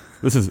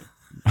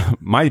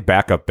 my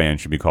backup band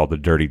should be called the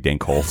Dirty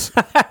Dink Holes.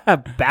 A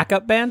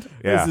backup band?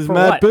 Yeah. This is For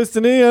Matt what?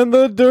 Pistony and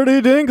the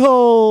Dirty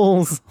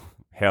Dinkholes.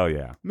 Hell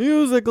yeah.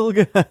 Musical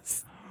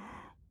guest.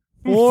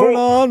 Four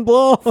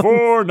non-blondes.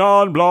 4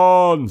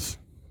 non-blondes.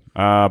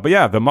 But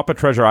yeah, the Muppet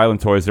Treasure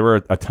Island toys, they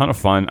were a ton of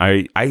fun.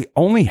 I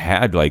only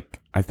had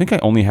I think I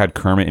only had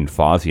Kermit and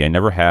Fozzie. I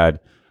never had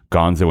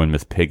Gonzo and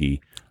Miss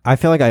Piggy. I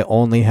feel like I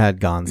only had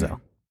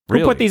Gonzo.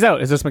 Really? Who put these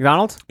out? Is this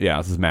McDonald's? Yeah,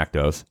 this is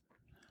MacDo's.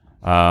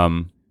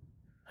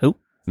 Who?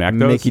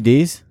 MacDo's. Mickey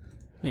D's.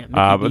 Yeah,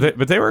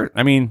 But they were,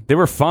 I mean, they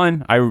were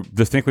fun. I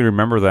distinctly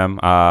remember them.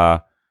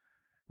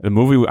 The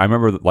movie, I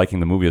remember liking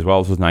the movie as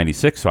well. This was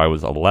 96, so I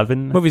was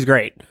 11. movie's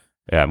great.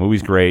 Yeah,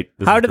 movie's great.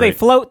 This How is do they great.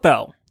 float,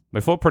 though? They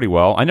float pretty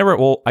well.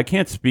 I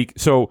can't speak.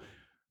 So,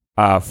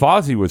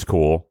 Fozzie was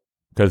cool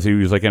because he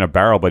was like in a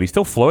barrel, but he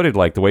still floated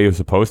like the way he was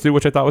supposed to,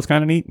 which I thought was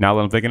kind of neat now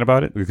that I'm thinking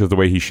about it, because the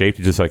way he's shaped,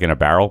 he's just like in a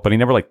barrel, but he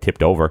never like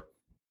tipped over.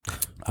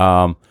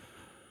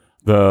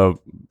 The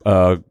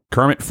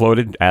Kermit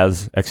floated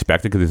as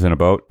expected because he's in a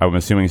boat. I'm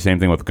assuming the same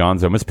thing with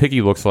Gonzo. Miss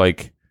Piggy looks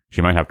like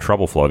she might have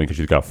trouble floating because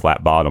she's got a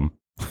flat bottom.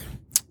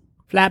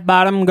 Flat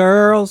bottom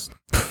girls.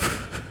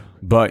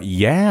 But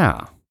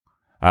yeah.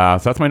 So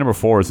that's my number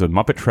 4 is the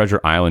Muppet Treasure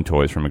Island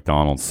toys from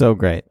McDonald's. So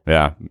great.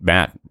 Yeah.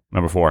 Matt,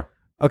 number 4.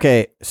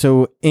 Okay,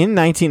 so in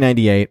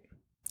 1998,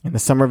 in the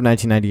summer of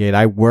 1998,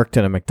 I worked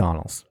at a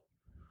McDonald's.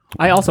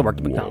 I also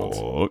worked at McDonald's.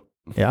 What?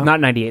 Yeah. Not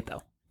 98,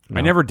 though.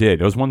 I never did.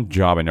 It was one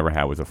job I never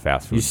had was a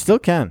fast food. You still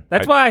can.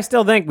 That's why I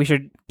still think we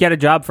should get a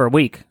job for a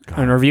week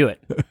and review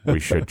it. We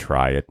should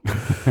try it.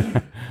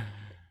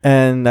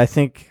 And I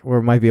think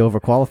we might be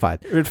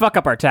overqualified. It would fuck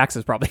up our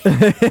taxes, probably.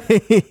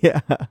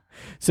 Yeah.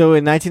 So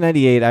in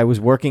 1998, I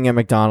was working at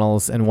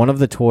McDonald's, and one of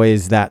the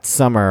toys that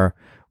summer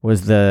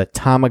was the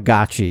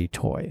Tamagotchi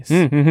toys.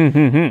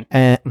 And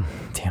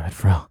damn it,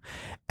 bro.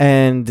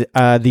 And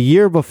the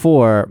year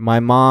before, my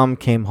mom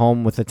came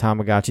home with a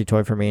Tamagotchi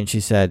toy for me, and she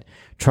said,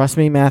 "Trust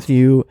me,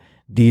 Matthew,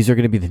 these are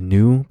going to be the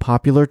new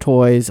popular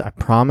toys. I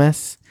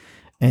promise."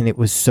 And it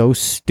was so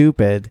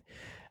stupid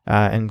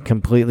and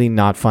completely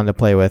not fun to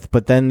play with.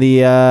 But then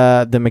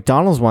the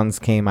McDonald's ones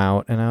came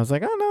out, and I was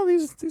like, "Oh no,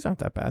 these aren't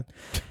that bad."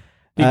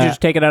 Did you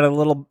just take it out of the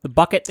little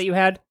bucket that you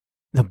had?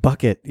 The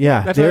bucket,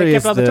 yeah. That's where there they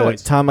is kept all the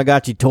toys.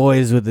 Tamagotchi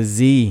toys with a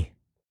Z.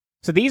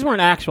 So these weren't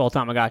actual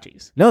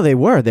Tamagotchis. No, they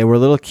were. They were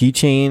little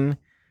keychain,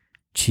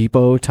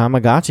 cheapo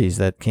Tamagotchis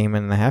that came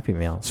in the Happy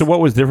Meals. So what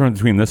was different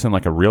between this and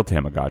like a real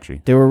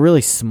Tamagotchi? They were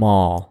really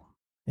small,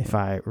 if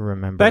I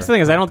remember. That's the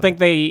thing is, I don't think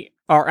they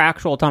are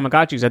actual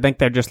Tamagotchis. I think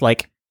they're just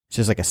like It's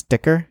just like a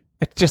sticker.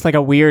 it's just like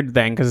a weird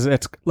thing because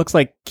it looks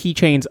like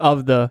keychains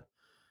of the.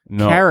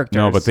 No, Characters.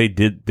 No, but they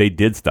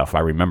did stuff. I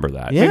remember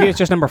that. Yeah. Maybe it's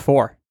just number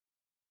 4.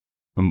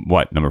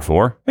 What, number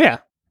 4? Yeah,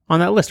 on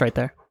that list right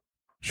there.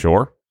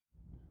 Sure.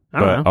 I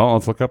don't know.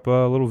 Let's look up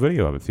a little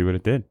video of it, see what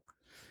it did.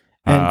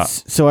 And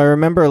so I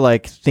remember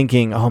like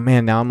thinking, oh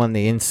man, now I'm on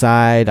the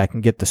inside. I can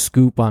get the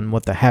scoop on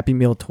what the Happy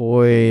Meal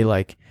toy,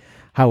 like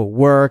how it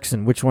works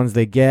and which ones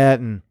they get.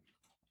 And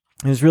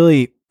it was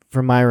really,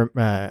 from my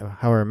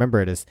how I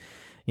remember it is,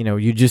 you know,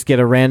 you just get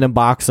a random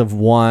box of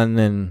one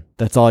and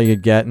that's all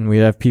you'd get. And we'd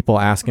have people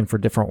asking for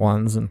different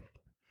ones and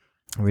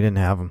we didn't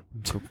have them.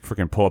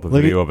 Freaking pull up a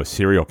Look video of a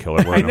serial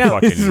killer wearing a know.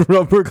 fucking...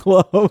 Rubber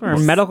gloves. Or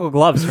medical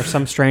gloves for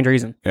some strange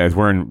reason. Yeah, he's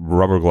wearing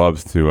rubber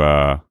gloves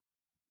to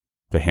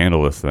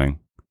handle this thing.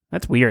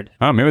 That's weird.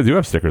 Oh, maybe they do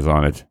have stickers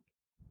on it.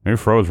 Maybe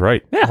Fro's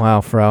right. Yeah.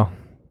 Wow, Fro.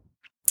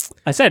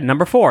 I said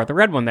number 4, the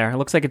red one there. It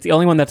looks like it's the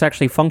only one that's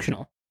actually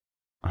functional.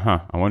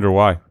 Huh. I wonder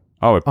why.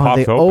 Oh, it Oh,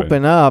 pops they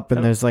open up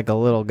and there's like a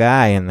little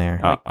guy in there.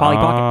 Like Polly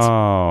Pockets.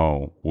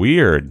 Oh,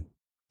 weird.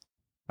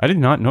 I did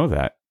not know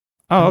that.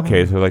 Oh,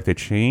 okay. So like they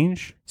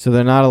change. So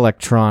they're not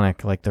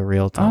electronic like the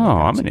real Oh,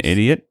 I'm an Tamagotchis.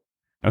 idiot.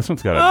 This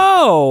one's got a.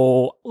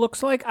 Oh,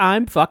 looks like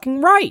I'm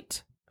fucking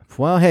right.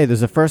 Well, hey,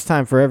 there's a first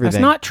time for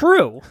everything. That's not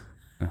true.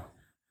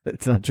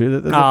 It's not true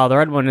that. Oh, the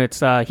red one. It's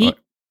heat.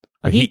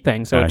 A heat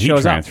thing, so it heat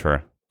shows up.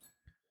 transfer.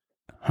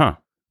 Huh.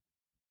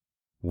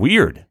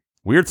 Weird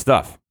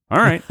stuff. All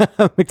right.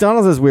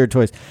 McDonald's has weird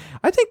toys.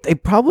 I think they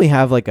probably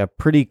have like a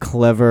pretty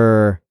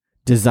clever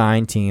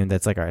design team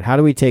that's like, all right, how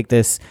do we take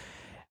this,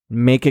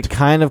 make it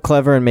kind of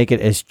clever and make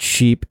it as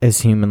cheap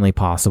as humanly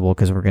possible,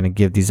 because we're going to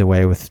give these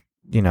away with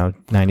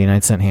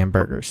 99-cent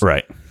hamburgers.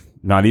 Right.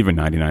 Not even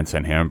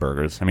 99-cent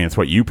hamburgers. I mean, it's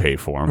what you pay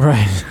for them.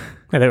 Right.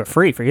 Yeah, they were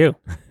free for you.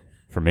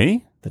 For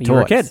me? You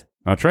were a toys. kid.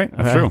 That's right.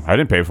 That's true. I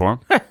didn't pay for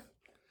them.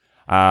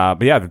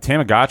 But yeah, the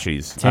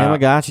Tamagotchis.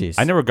 Tamagotchis.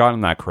 I never got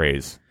in that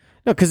craze.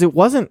 No, because it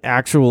wasn't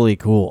actually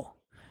cool.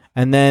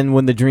 And then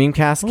when the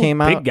Dreamcast came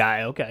Big out,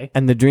 guy. Okay.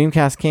 and the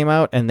Dreamcast came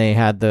out, and they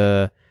had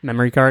the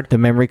Memory card.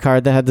 memory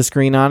card that had the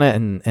screen on it,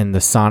 and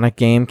the Sonic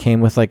game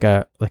came with like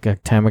a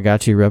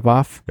Tamagotchi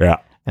ripoff, Yeah.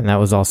 and that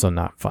was also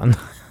not fun.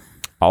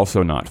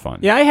 Also not fun.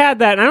 Yeah, I had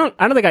that. And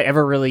I don't think I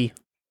ever really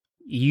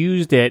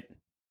used it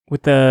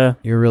with the.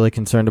 You're really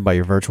concerned about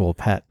your virtual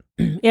pet.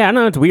 Yeah, I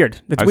know it's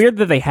weird. It's weird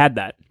that they had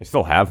that. I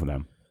still have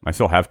them. I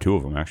still have 2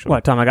 of them, actually.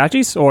 What,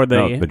 Tamagotchis or the?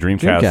 No, the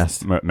Dreamcast,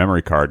 Dreamcast.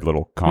 Memory card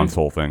little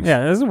console things.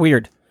 Yeah, this is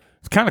weird.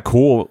 It's kind of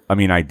cool,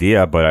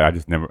 idea, but I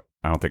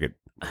don't think it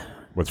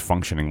was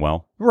functioning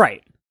well.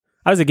 Right.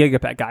 I was a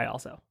Gigapet guy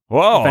also.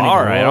 Whoa, If anything.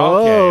 all right,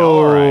 okay,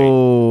 all right.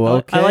 Oh,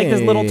 okay. I like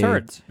his little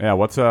turds. Yeah,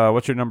 what's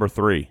your number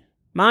 3?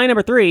 My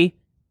number 3.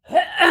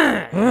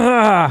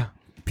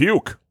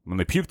 Puke. When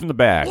they puked in the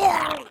bag.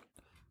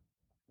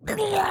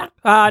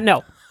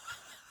 No.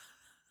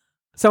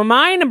 So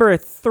my number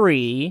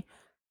 3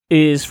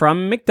 is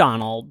from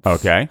McDonald's.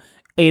 Okay.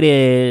 It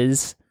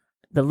is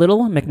the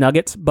Little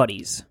McNuggets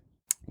Buddies.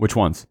 Which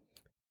ones?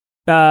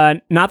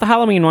 Not the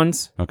Halloween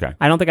ones. Okay.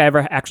 I don't think I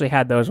ever actually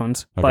had those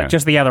ones, Okay. but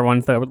just the other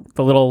ones, the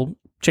little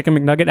chicken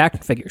McNugget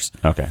action figures,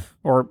 Okay.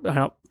 or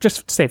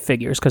just say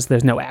figures because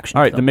there's no action.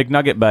 All right, to the them.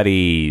 McNugget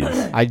buddies.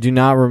 I do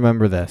not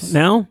remember this.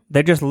 No,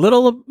 they're just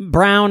little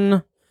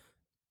brown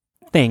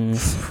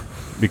things.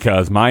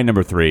 Because my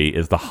number 3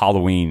 is the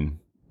Halloween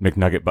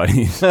McNugget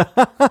buddies.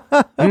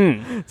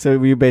 So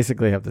we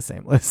basically have the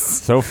same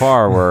list. So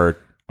far, we're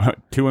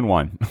 2 and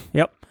 1.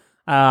 Yep.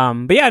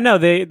 But yeah, no,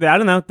 they I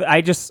don't know.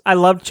 I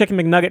loved chicken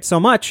McNuggets so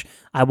much.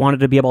 I wanted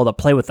to be able to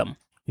play with them.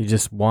 You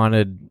just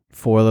wanted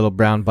 4 little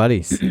brown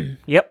buddies.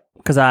 Yep.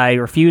 Because I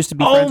refused to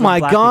be. Oh friends with my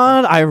black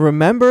god, I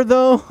remember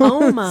though. people.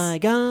 Oh my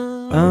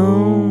god.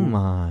 Oh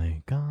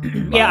my god.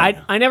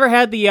 Yeah, I never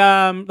had the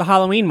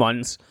Halloween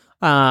ones.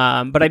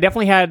 But I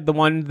definitely had the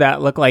one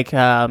that looked like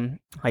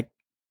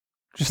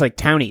just like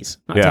townies,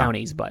 not Yeah.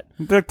 townies, but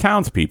They're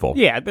townspeople.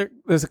 yeah.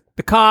 There's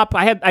the cop.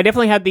 I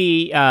definitely had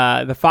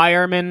the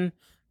fireman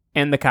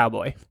and the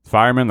cowboy.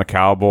 Fireman, the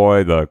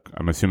cowboy,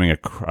 I'm assuming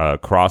a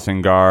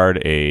crossing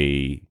guard,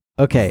 a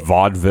Okay.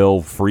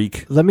 vaudeville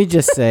freak. Let me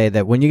just say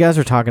that when you guys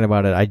were talking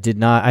about it, I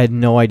had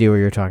no idea what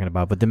you were talking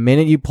about. But the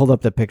minute you pulled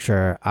up the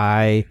picture,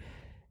 I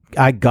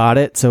got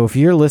it. So if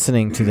you're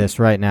listening to this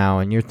right now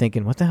and you're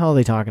thinking, what the hell are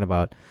they talking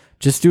about?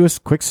 Just do a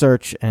quick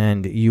search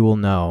and you will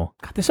know.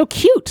 God, they're so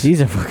cute.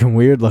 These are fucking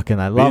weird looking.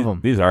 I love them.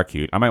 These are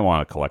cute. I might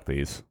want to collect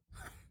these.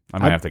 I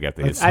might have to get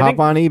these. Let's I hop think-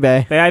 on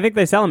eBay. I think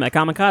they sell them at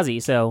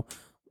Kamikaze. So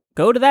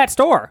go to that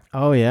store.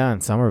 Oh yeah,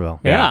 in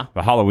Somerville. Yeah.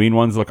 The Halloween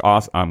ones look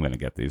awesome. I'm going to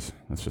get these.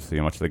 Let's just see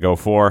how much they go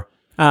for.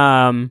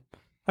 I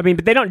mean,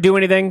 but they don't do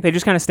anything. They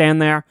just kind of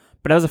stand there.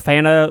 But I was a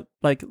fan of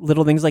like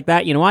little things like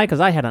that. You know why?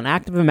 Because I had an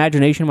active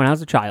imagination when I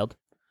was a child.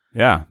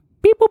 Yeah.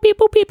 Beep boop beep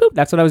boop beep boop.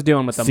 That's what I was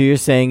doing with them. So you're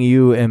saying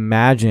you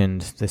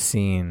imagined the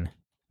scene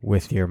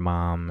with your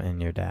mom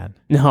and your dad?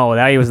 No,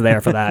 I was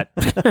there for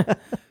that.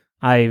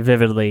 I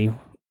vividly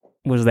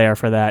was there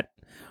for that.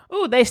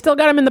 Oh, they still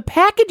got them in the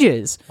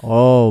packages.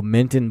 Oh,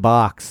 mint in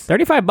box.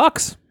 $35.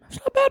 That's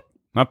not bad.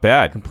 Not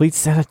bad. Complete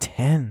set of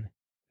 10.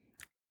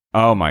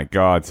 Oh my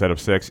God. Set of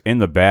 6 in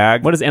the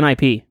bag. What is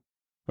NIP? Wait,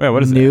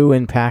 what is it? New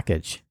in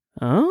package.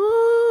 Oh.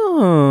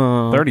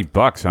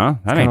 $30, huh?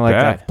 That Kind ain't of like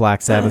bad. that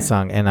Black Sabbath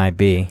song,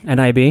 NIB.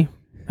 NIB?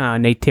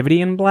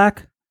 Nativity in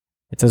Black?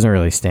 It doesn't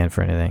really stand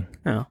for anything,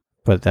 Oh.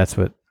 but that's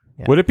what.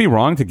 Yeah. Would it be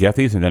wrong to get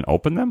these and then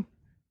open them?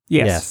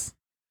 Yes.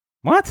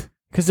 What?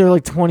 Because they're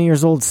like 20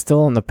 years old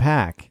still in the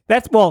pack.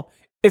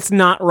 It's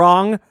not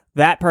wrong.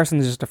 That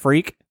person's just a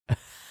freak.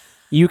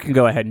 You can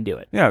go ahead and do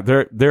it. Yeah,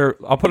 they're.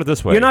 I'll put it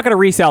this way. You're not going to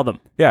resell them.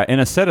 Yeah, in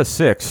a set of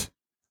 6,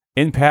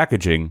 in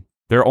packaging,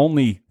 they're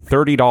only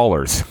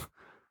 $30.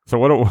 So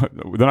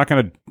they're not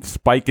going to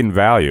spike in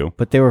value.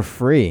 But they were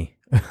free.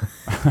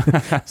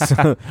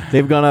 So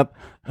they've gone up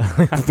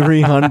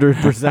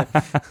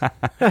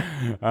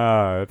 300%.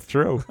 That's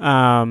true.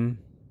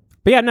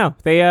 But yeah, no,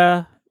 they.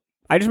 I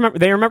just remember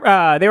they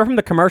were from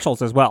the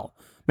commercials as well.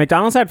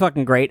 McDonald's had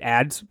fucking great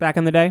ads back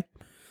in the day.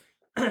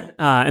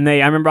 I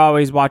remember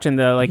always watching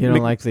the like. You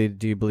don't like the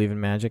Do You Believe in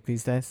Magic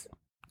these days?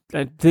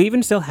 Do they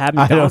even still have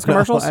I don't McDonald's know.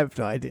 commercials? I have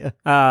no idea.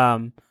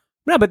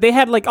 No, but they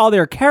had like all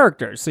their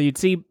characters. So you'd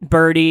see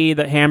Birdie,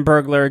 the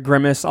Hamburglar,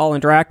 Grimace, all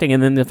interacting,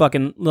 and then the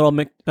fucking little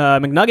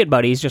McNugget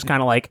buddies just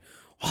kind of like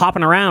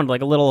hopping around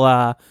like a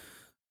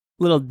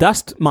little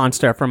dust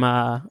monster from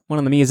one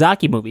of the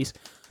Miyazaki movies.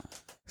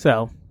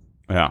 So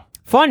Yeah.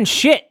 Fun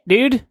shit,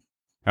 dude.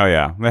 Oh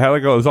yeah. The hell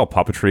it was all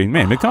puppetry.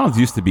 Man, McDonald's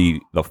used to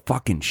be the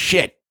fucking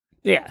shit.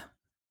 Yeah.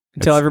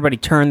 Until everybody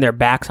turned their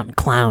backs on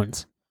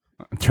clowns.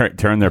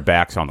 Turn their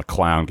backs on the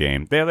clown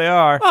game. There they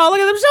are. Oh, look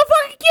at them, so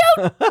fucking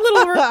cute.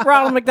 Little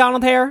Ronald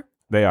McDonald hair.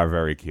 They are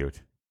very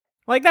cute.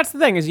 Like, that's the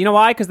thing, is you know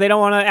why? Because they don't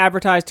want to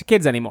advertise to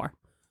kids anymore.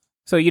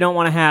 So you don't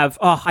want to have,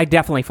 I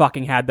definitely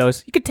fucking had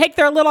those. You could take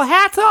their little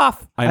hats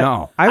off. I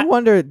know. I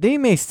wonder, they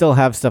may still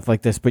have stuff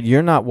like this, but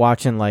you're not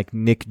watching like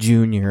Nick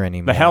Jr.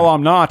 anymore. The hell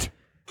I'm not.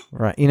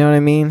 Right. You know what I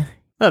mean?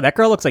 Oh, that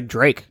girl looks like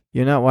Drake.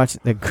 You're not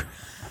watching the.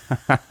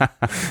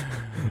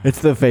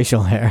 It's the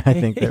facial hair, I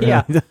think. That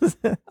Yeah. really does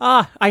it.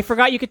 I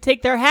forgot you could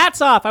take their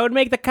hats off. I would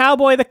make the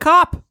cowboy the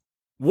cop.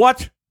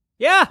 What?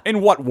 Yeah.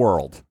 In what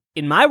world?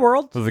 In my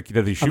world Do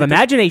they shoot of do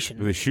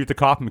imagination. they shoot the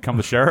cop and become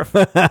the sheriff?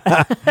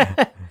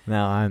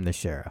 Now I'm the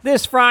sheriff.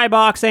 This fry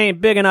box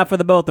ain't big enough for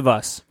the both of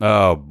us.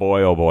 Oh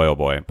boy, oh boy, oh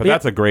boy. But Yeah.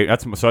 that's a great.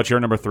 So that's your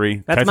number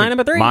 3. That's my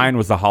number 3. Mine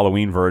was the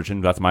Halloween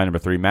version. That's my number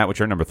 3. Matt, what's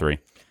your number 3?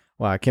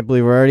 Wow, I can't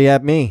believe we're already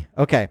at me.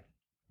 Okay.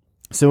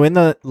 So in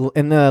the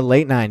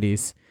late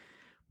 90s,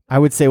 I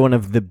would say one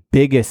of the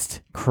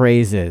biggest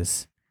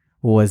crazes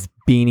was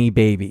Beanie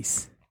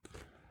Babies.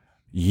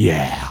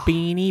 Yeah.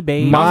 Beanie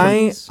Babies.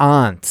 My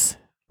aunt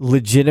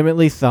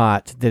legitimately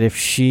thought that if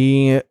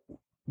she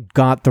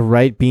got the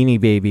right Beanie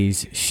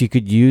Babies, she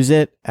could use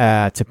it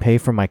to pay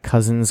for my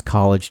cousin's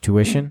college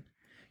tuition.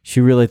 She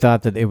really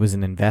thought that it was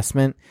an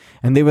investment.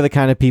 And they were the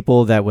kind of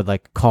people that would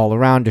like call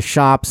around to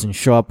shops and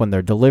show up when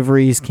their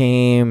deliveries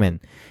came, and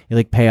you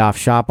like pay off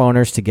shop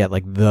owners to get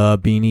like the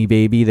Beanie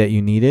Baby that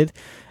you needed.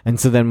 And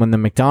so then when the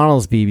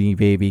McDonald's Beanie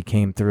Baby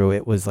came through,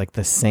 it was like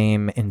the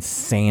same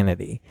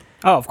insanity.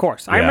 Oh, of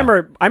course. I Yeah.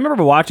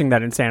 remember watching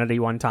that insanity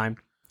one time.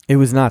 It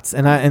was nuts.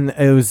 And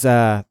it was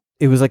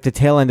like the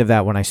tail end of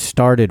that when I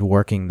started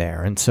working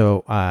there. And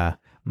so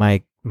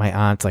my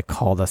aunt like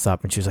called us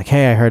up and she was like,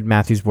 "Hey, I heard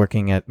Matthew's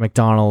working at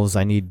McDonald's.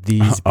 I need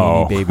these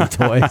Beanie Baby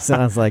toys."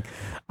 And I was like,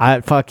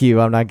 fuck you.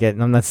 I'm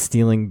not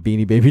stealing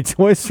Beanie Baby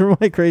toys from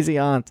my crazy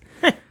aunt.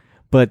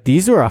 But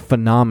these were a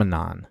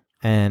phenomenon.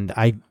 And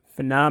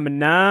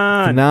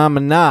Phenomenon.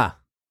 phenomena.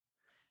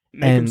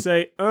 Make him and-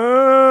 say,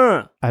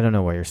 I don't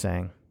know what you're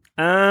saying.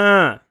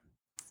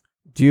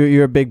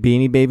 You're a big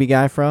Beanie Baby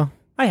guy, Fro?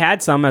 I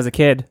had some as a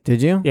kid.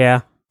 Did you?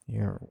 Yeah.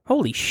 You're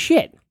Holy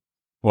shit.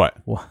 What?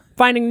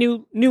 Finding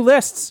new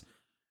lists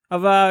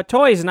of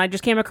toys, and I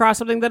just came across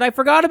something that I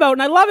forgot about,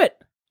 and I love it.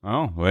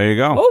 Oh, there you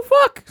go. Oh,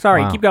 fuck.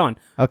 Sorry, Wow. keep going.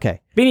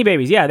 okay. Beanie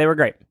Babies, yeah, they were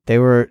great. They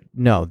weren't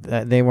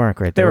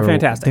great. They were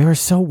fantastic. They were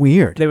so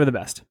weird. They were the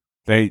best.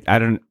 I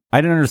didn't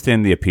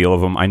understand the appeal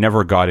of them. I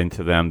never got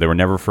into them. They were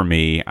never for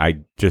me. I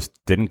just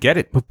didn't get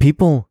it. But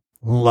people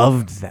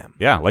loved them.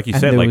 Yeah, like you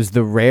And said, there like was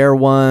the rare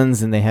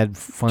ones, and they had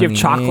funny Do you have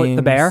Chocolate the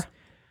names. Bear?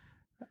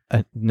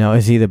 No,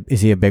 is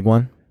he a big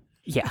one?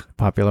 Yeah.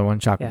 Popular one,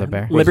 Chocolate Yeah. the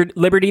Bear.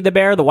 Liberty the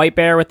Bear, the white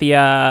bear with the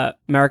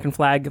American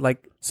flag,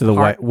 like, So the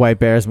heart. white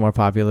bear is more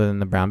popular than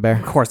the brown bear.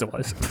 Of course it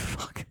was.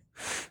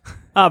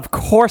 Of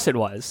course it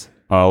was.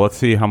 let's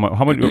see how much.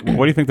 What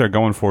do you think they're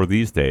going for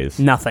these days?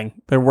 Nothing.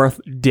 They're worth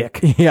dick.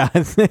 Yeah,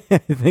 I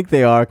think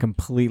they are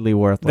completely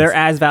worthless. They're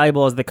as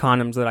valuable as the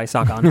condoms that I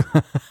suck on.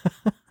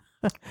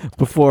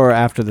 Before or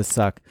after the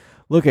suck.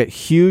 Look at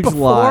huge Before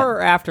lot.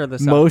 or after the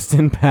suck? Most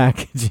in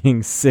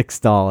packaging,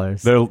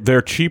 $6.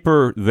 They're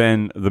cheaper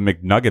than the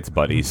McNuggets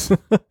buddies.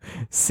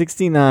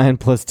 69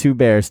 plus 2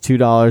 bears,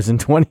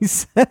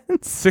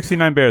 $2.20.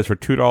 69 bears for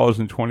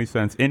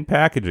 $2.20 in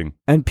packaging.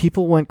 And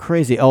people went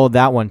crazy. Oh,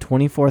 that one,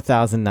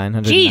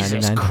 $24,999.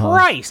 Jesus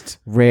Christ.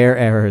 Rare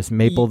errors,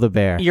 Maple the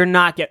Bear. You're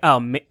not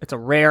it's a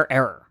rare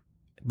error.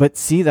 But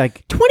see,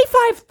 like,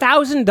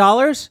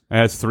 $25,000 It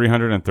has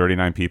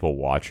 339 people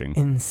watching.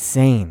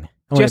 insane.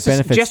 Oh, it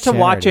benefits just to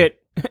watch charity.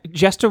 it,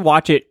 just to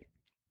watch it,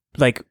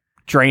 like,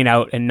 drain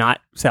out and not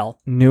sell.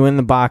 New in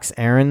the box,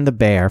 Aaron the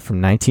Bear from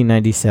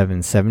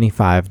 1997,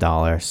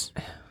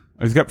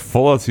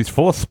 $75. He's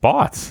full of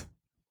spots.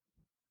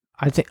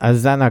 I think,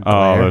 is that not Oh,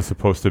 glare? they're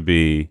supposed to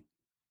be.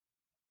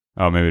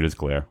 Oh, maybe it is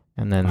glare.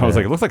 And then I was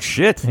like, it looks like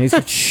shit. he's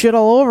got shit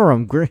all over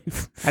him.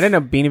 Grief. I didn't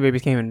know Beanie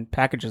Babies came in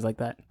packages like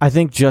that. I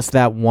think just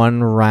that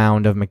one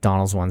round of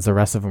McDonald's ones. The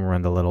rest of them were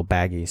in the little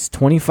baggies.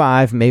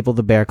 25 Maple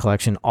the Bear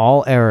collection,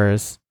 all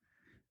errors.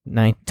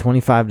 $25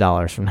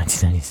 from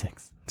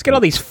 1996. Let's get all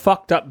these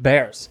fucked up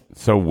bears.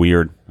 So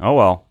weird. Oh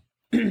well.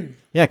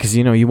 Yeah, because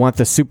you want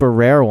the super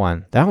rare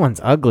one. That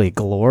one's ugly.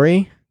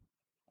 Glory.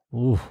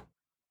 Ooh.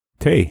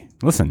 Hey,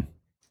 listen.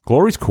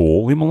 Glory's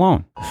cool. Leave him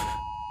alone.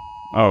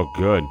 Oh,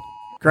 good.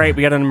 Great,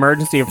 we got an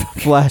emergency.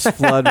 Flash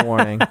flood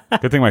warning.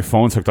 Good thing my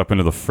phone's hooked up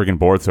into the friggin'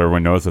 board so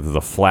everyone knows that there's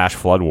a flash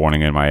flood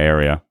warning in my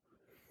area.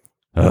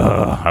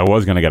 I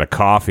was going to get a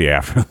coffee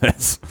after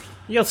this.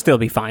 You'll still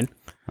be fine.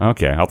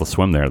 Okay, I'll have to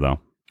swim there, though.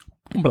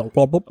 Blah,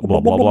 blah, blah, Blah,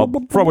 blah,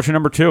 blah. Fro, what's your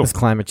number 2? This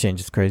climate change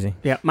is crazy.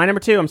 Yeah, my number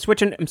 2. I'm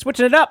switching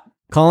it up.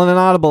 Calling an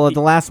audible at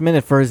the last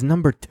minute for his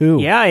number 2.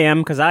 Yeah, I am,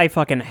 because I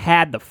fucking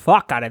had the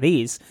fuck out of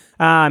these.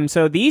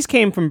 So these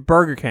came from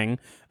Burger King.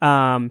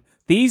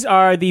 These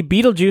are the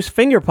Beetlejuice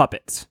finger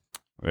puppets.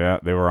 Yeah,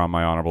 they were on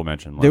my honorable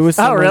mention list. There was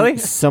really?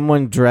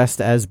 someone dressed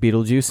as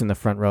Beetlejuice in the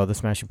front row of the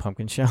Smashing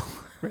Pumpkins show.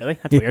 Really?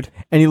 That's weird.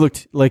 And he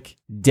looked like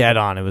dead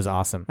on. It was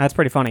awesome. That's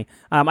pretty funny.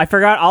 I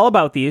forgot all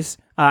about these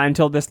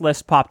until this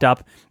list popped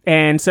up.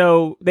 And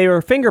so they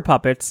were finger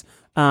puppets.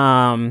 They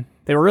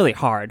were really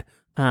hard.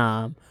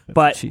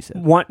 But she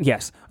said.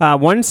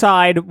 one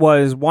side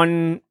was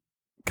one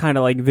kind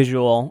of like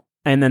visual,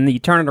 and then you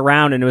turn it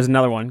around and it was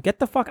another one. Get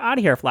the fuck out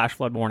of here, flash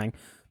flood warning.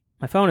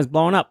 My phone is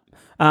blowing up.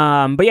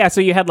 But yeah, so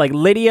you had like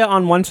Lydia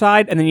on one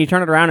side, and then you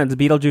turn it around and it's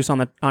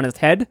Beetlejuice on his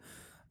head.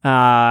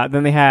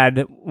 Then they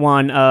had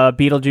one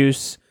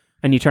Beetlejuice,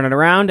 and you turn it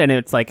around and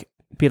it's like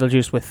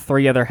Beetlejuice with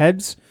 3 other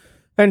heads,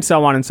 and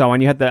so on and so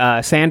on. You had the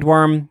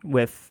sandworm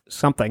with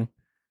something.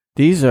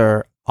 These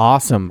are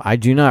awesome. I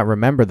do not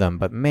remember them,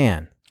 but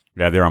man,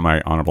 Yeah, they're on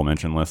my honorable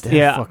mention list. they're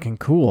Yeah. fucking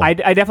cool. I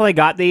definitely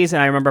got these,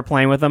 and I remember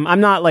playing with them. I'm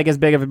not like as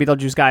big of a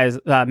Beetlejuice guy as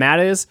Matt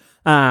is,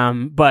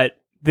 but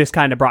this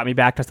kind of brought me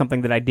back to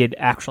something that I did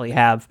actually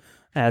have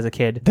as a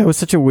kid. That was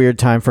such a weird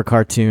time for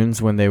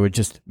cartoons when they would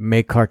just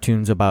make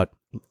cartoons about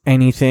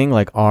anything,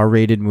 like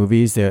R-rated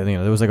movies. There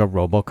was like a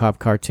RoboCop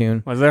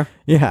cartoon. Was there?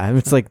 Yeah, and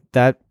it's like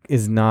that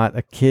is not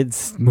a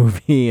kids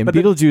movie, and But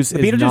Beetlejuice The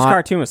is Beetlejuice not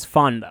cartoon was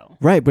fun, though.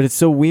 right. But it's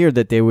so weird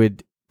that they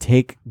would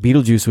take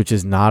Beetlejuice, which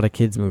is not a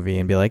kids movie,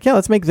 and be like, yeah,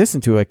 let's make this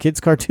into a kids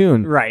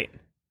cartoon. Right.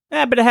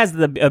 Yeah, but it has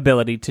the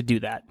ability to do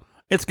that.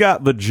 It's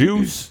got the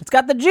juice, It's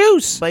got the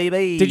juice.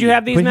 baby. Did you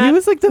have these, But Matt? he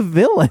was like the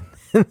villain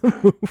in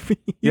the movie.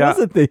 He Yeah.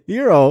 wasn't the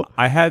hero.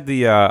 I had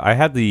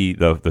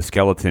the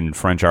skeleton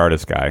French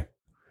artist guy.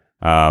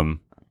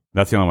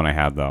 That's the only one I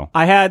had though.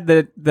 I had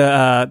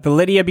the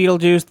Lydia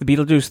Beetlejuice, the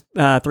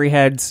Beetlejuice 3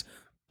 heads.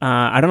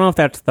 I don't know if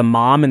that's the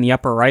mom in the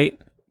upper right,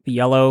 the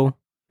yellow,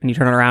 and you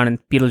turn it around and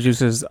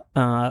Beetlejuice is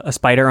a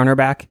spider on her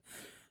back.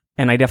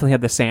 And I definitely had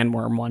the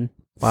sandworm one.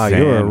 Wow,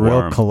 you're a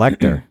real Sandworm.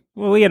 collector.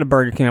 Well, we had a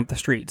Burger King up the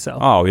street, so.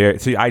 Oh yeah,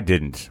 see, I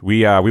didn't.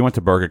 We went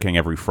to Burger King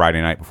every Friday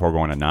night before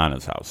going to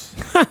Nana's house.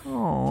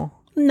 Oh,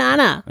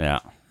 Nana. Yeah.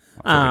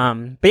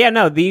 But yeah,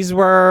 no, these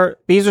were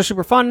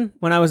super fun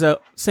when I was a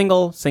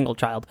single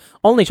child,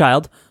 only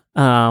child,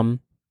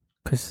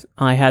 because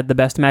I had the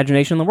best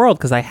imagination in the world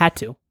because I had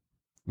to.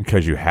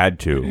 Because you had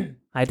to.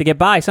 I had to get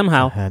by I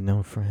somehow. had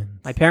no friends.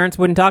 My parents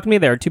wouldn't talk to me;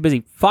 they were too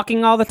busy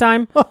fucking all the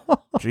time.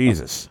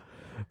 Jesus.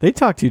 They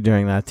talked to you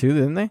during that too,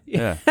 didn't they?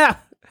 Yeah.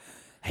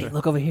 Hey,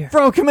 look over here!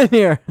 Bro, come in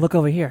here. Look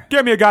over here!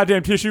 Give me a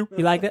goddamn tissue.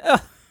 You like that?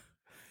 Ugh.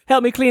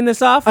 Help me clean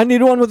this off. I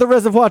need one with a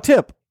reservoir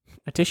tip.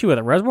 A tissue with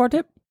a reservoir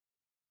tip?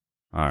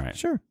 All right.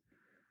 Sure.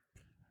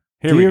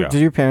 Here we go. Do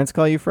your parents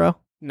call you Fro?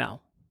 No.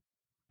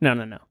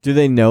 Do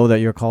they know that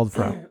you're called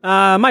Fro?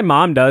 My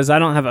mom does. I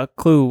don't have a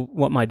clue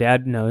what my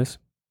dad knows.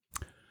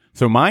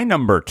 So my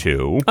number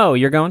 2. Oh,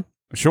 you're going?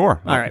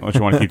 Sure. All right. Unless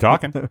you want to keep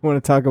talking. I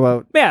want to talk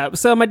about. Yeah.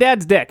 So my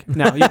dad's dick.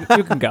 No,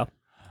 you can go.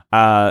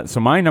 So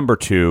my number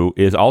 2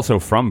 is also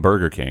from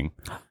Burger King,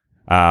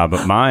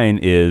 but mine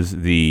is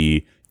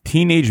the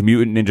Teenage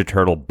Mutant Ninja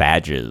Turtle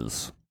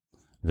badges.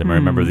 Does anybody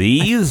remember I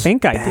these?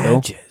 think I do.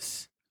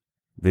 Badges.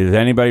 Does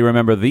anybody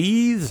remember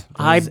these?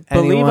 I Does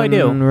believe I do.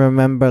 anyone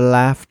remember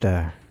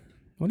laughter?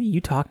 What are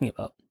you talking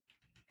about?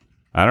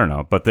 I don't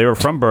know, but they were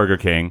from Burger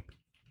King,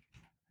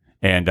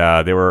 and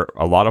they were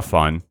a lot of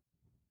fun.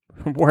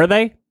 Were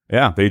they?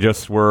 Yeah, they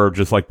just were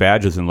just like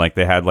badges, and like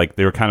they had like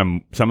they were kind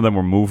of some of them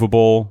were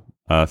movable,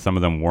 some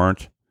of them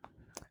weren't.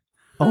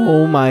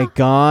 Oh my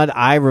God!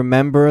 I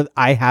remember.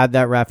 I had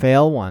that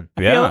Raphael one.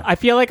 I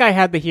feel like I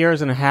had the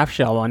Heroes in a Half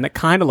Shell one that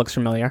kind of looks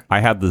familiar. I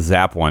had the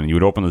Zap one. You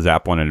would open the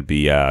Zap one, and it'd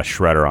be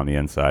Shredder on the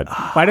inside.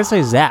 Why did it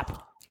say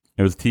Zap?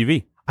 It was a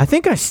TV. I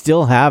think I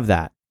still have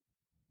that.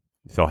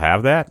 You still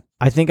have that?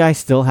 I think I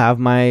still have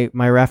my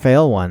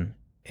Raphael one,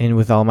 in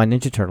with all my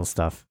Ninja Turtle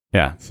stuff.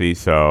 Yeah. See,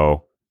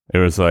 so it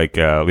was like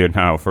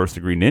Leonardo First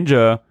Degree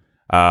Ninja,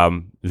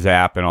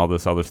 Zap, and all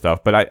this other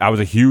stuff. But I was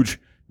a huge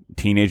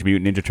Teenage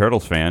Mutant Ninja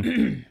Turtles fan.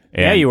 And,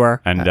 Yeah, you were.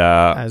 And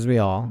As we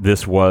all.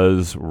 this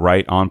was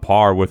right on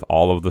par with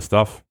all of the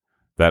stuff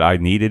that I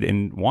needed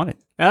and wanted.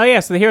 Oh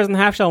yeah, so the Heroes in the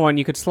Half Shell one,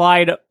 you could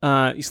slide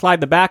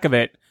the back of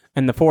it,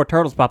 and the 4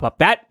 turtles pop up.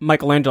 That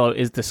Michelangelo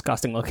is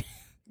disgusting looking.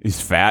 He's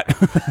fat.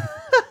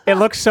 It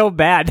looks so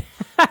bad.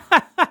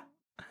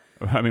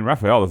 I mean,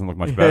 Raphael doesn't look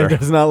much It better.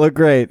 does not look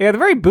great. Yeah, they're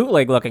very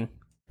bootleg looking.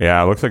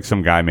 Yeah, it looks like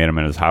some guy made him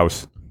in his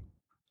house.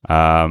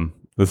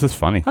 This is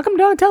funny. How come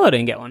Donatello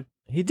didn't get one?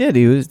 He did.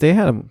 They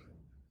had him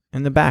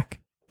in the back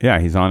Yeah,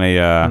 he's on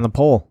on the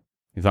pole.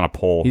 he's on a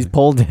pole. He's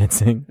pole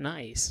dancing.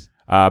 Nice.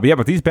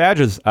 But these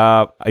badges,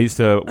 I used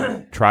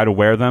to try to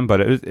wear them,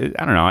 but I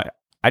don't know.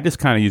 I just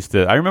kind of used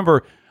to. I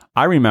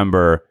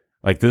remember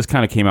like this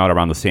kind of came out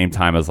around the same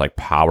time as like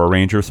Power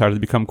Rangers started to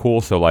become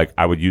cool. So like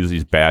I would use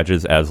these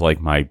badges as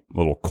like my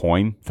little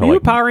coin to Are you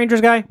like a Power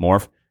Rangers guy?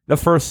 morph. The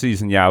first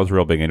season, yeah, I was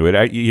real big into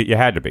it. You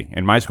had to be.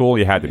 In my school,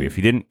 you had to be. If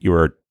you didn't, you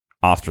were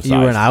ostracized. You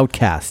were an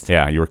outcast.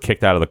 Yeah, you were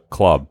kicked out of the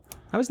club.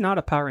 I was not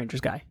a Power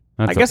Rangers guy.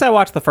 That's I guess I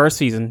watched the first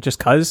season just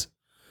cuz.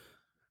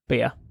 But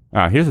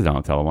yeah. Here's a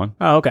Donatello one.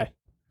 Oh, okay.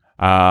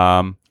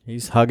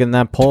 He's hugging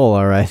that pole,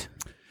 all right.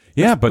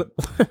 Yeah, but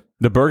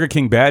The Burger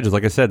King badges,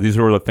 like I said, these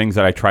were the things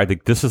that I tried to.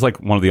 This is like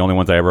one of the only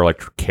ones I ever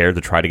like cared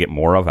to try to get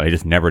more of, and I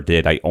just never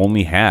did. I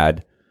only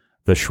had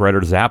the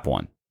Shredder Zap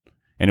one,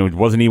 and it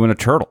wasn't even a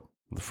turtle.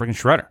 The freaking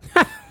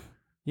Shredder.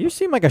 You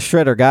seem like a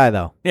Shredder guy,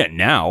 though. Yeah,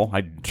 now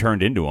I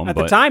turned into him. At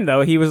but the time,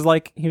 though, he was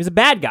a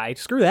bad guy.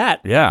 Screw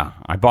that. yeah,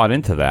 I bought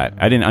into that.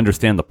 I didn't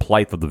understand the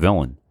plight of the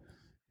villain.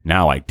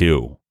 Now I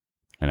do,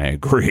 and I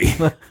agree.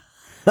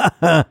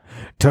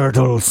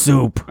 Turtle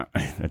soup.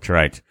 That's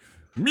right.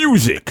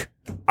 Music.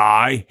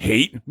 I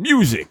hate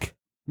music.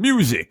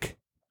 Music.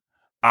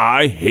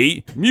 I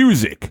hate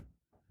music.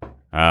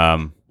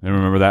 You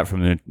remember that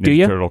from the Do Ninja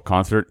ya? Turtle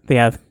concert?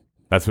 Yeah.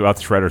 That's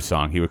Shredder's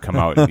song. He would come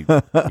out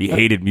and he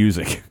hated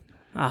music.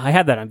 I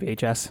had that on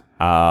VHS.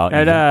 Uh,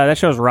 That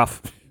show's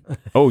rough.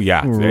 oh,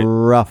 yeah.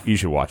 Rough. You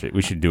should watch it.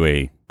 We should do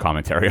a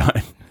commentary on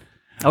it.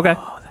 Okay.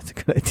 That's a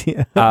good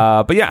idea.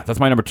 But yeah, that's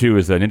my number 2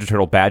 is the Ninja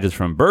Turtle badges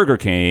from Burger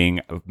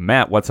King.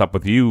 Matt, what's up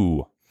with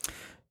you?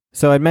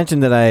 So I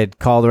mentioned that I had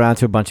called around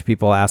to a bunch of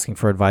people asking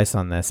for advice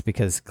on this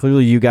because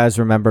clearly you guys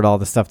remembered all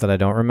the stuff that I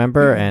don't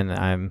remember, and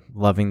I'm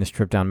loving this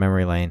trip down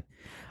memory lane.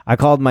 I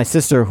called my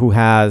sister, who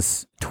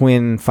has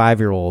twin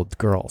 5-year-old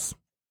girls,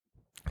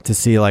 to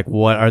see like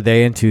what are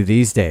they into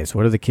these days?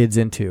 What are the kids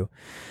into?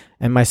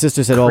 And my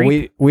sister said,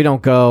 Creep. "Oh, we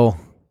don't go."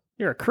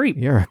 You're a creep.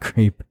 You're a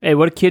creep. Hey,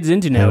 what are kids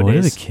into Yeah, what are the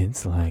nowadays?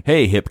 kids like?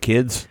 Hey, hip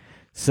kids.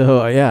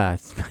 So yeah,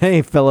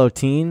 hey fellow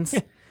teens.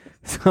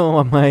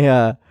 So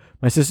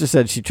my sister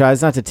said she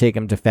tries not to take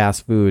them to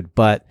fast food,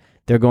 but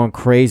they're going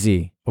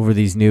crazy over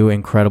these new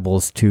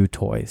Incredibles 2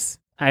 toys.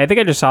 I think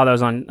I just saw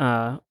those on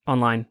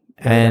online.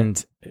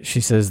 And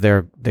she says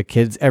the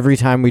kids, every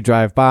time we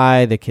drive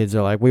by, the kids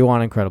are like, we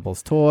want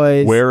Incredibles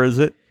toys. Where is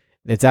it?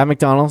 It's at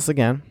McDonald's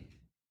again.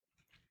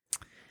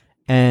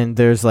 And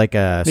there's like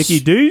a Mickey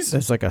D's?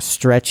 there's like a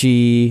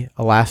stretchy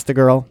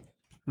Elastigirl.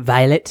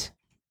 Violet.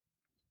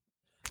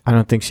 I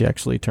don't think she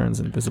actually turns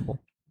invisible.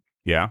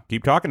 Yeah,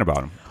 keep talking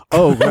about him.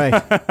 Oh, right.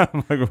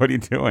 I'm like, what are you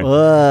doing?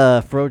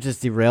 Fro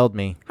just derailed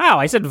me. How?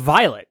 I said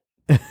Violet.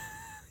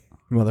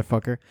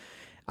 Motherfucker.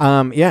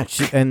 Yeah,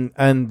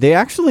 and they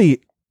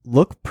actually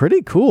look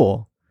pretty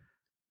cool.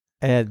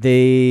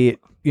 They,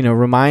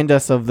 remind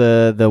us of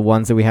the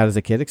ones that we had as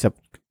a kid, except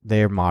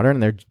they're modern.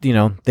 They're,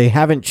 they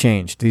haven't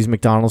changed. These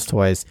McDonald's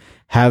toys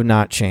have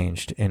not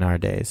changed in our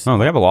days. Oh,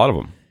 they have a lot of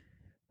them.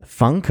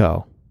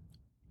 Funko.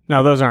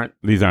 No, those aren't.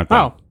 These aren't them.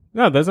 Oh,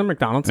 no, those are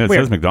McDonald's. It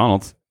Weird. says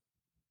McDonald's.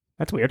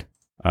 That's weird.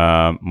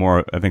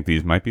 More, I think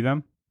these might be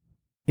them.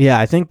 Yeah,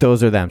 I think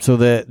those are them. So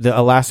the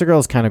Elastigirl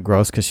is kind of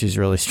gross because she's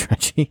really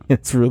stretchy.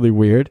 It's really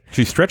weird.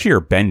 She's stretchy or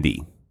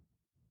bendy.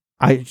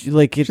 She She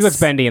looks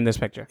bendy in this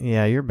picture.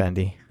 Yeah, you're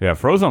bendy. Yeah,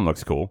 Frozone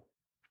looks cool.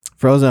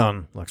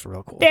 Frozone looks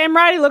real cool. Damn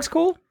right, he looks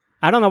cool.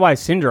 I don't know why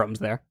Syndrome's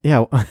there.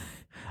 Yeah,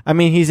 I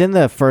mean, he's in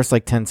the first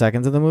 10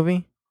 seconds of the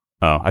movie.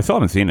 Oh, I still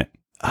haven't seen it.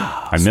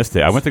 I missed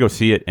it. I went to go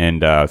see it,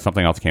 and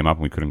something else came up,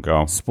 and we couldn't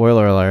go.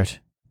 Spoiler alert.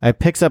 It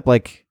picks up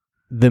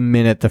the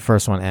minute the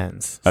first one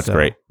ends. That's So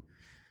great.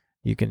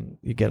 You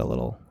get a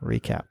little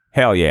recap.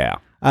 Hell yeah.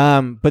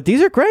 But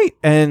these are great,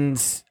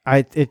 and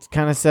it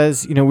kind of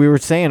says, we were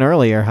saying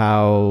earlier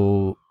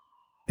how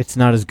it's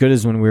not as good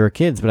as when we were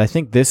kids, but I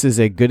think this is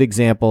a good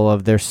example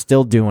of they're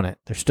still doing it.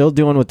 They're still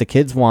doing what the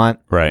kids want,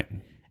 Right.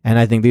 and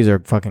I think these are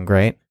fucking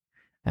great.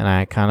 And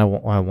I kind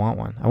of I want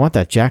one. I want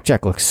that. Jack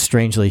looks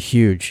strangely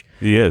huge.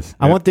 He is.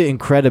 I want the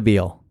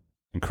Incredibile.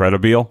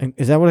 Incredibile.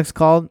 Is that what it's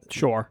called?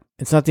 Sure.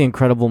 It's not the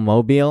Incredible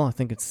Mobile. I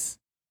think it's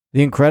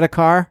the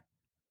Incredicar.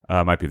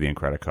 Might be the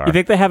Incredicar. You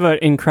think they have an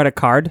Incredi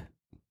card?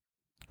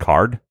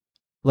 Card?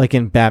 Like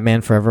in Batman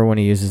Forever when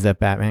he uses that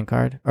Batman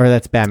card. Or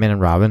that's Batman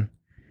and Robin.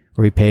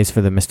 Where he pays for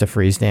the Mr.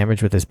 Freeze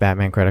damage with his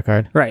Batman credit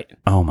card. Right.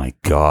 Oh, my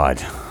God.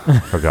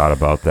 Forgot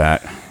about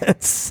that.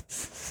 It's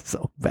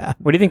so bad.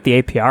 What do you think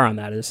the APR on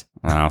that is?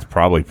 It's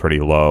probably pretty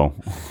low.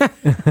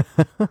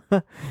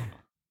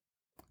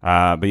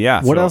 But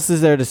yeah. What else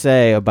is there to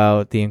say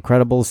about The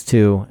Incredibles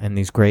 2 and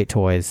these great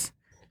toys?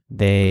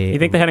 You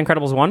think they had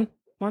Incredibles 1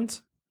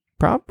 once?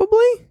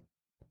 Probably.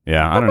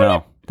 Yeah, I don't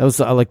know. That was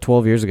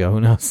 12 years ago.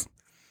 Who knows?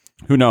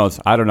 Who knows?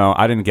 I don't know.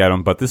 I didn't get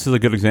them, but this is a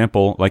good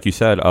example, like you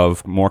said,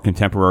 of more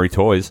contemporary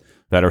toys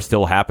that are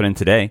still happening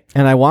today.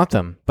 And I want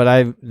them,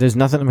 but there's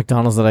nothing at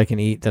McDonald's that I can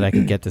eat that I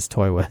can get this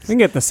toy with. You can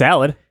get the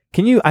salad.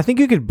 Can you? I think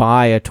you could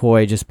buy a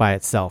toy just by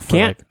itself for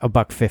Can't.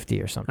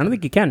 $1.50 or I something. don't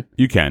think you can.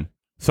 You can.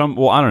 I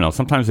don't know.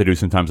 Sometimes they do,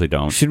 sometimes they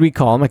don't. Should we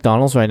call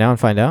McDonald's right now and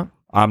find out?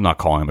 I'm not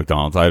calling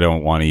McDonald's. I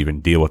don't want to even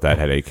deal with that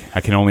headache.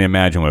 I can only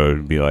imagine what it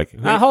would be like.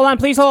 Hold on,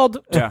 please hold.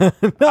 Yeah.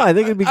 No, I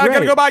think it'd be I great.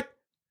 gotta go back.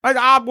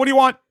 What do you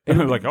want?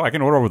 And like, I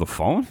can order over the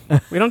phone?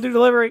 We don't do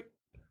delivery.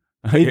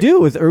 They do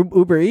with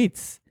Uber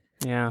Eats.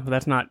 Yeah, but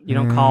that's not. You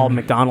don't call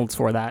McDonald's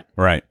for that.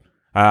 Right.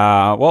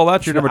 Well,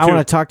 that's your number I two.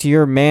 want to talk to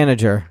your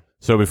manager.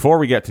 So before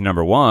we get to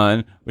number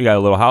one, we got a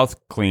little house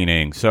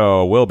cleaning.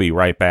 So we'll be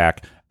right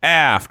back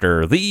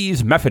after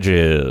these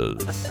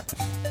messages.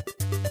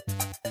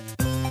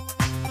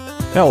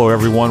 Hello,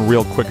 everyone.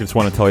 Real quick, I just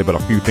want to tell you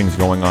about a few things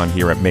going on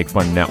here at Make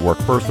Fun Network.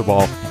 First of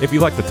all, if you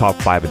like the Top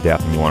 5 of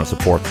Death and you want to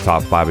support the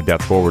Top 5 of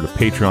Death, go over to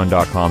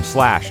patreon.com/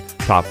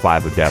 Top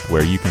 5 of Death,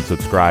 where you can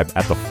subscribe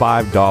at the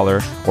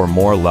 $5 or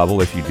more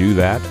level. If you do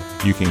that,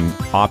 you can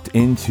opt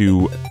in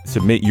to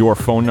submit your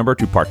phone number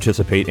to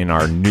participate in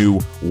our new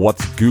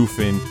What's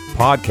Goofin'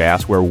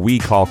 podcast, where we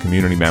call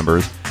community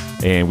members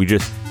and we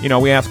just,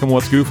 we ask them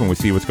what's goofing. We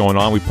see what's going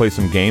on. We play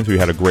some games. We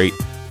had a great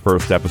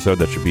first episode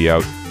that should be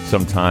out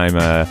sometime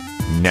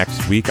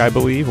next week, I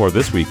believe, or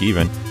this week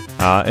even.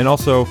 And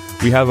also,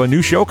 we have a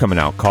new show coming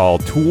out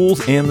called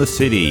Tools in the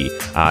City.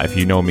 If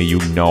you know me, you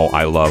know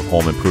I love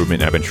home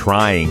improvement. I've been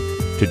trying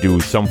to do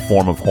some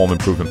form of home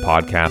improvement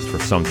podcast for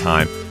some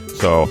time.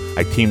 So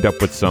I teamed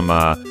up with some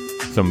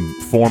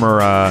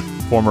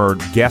former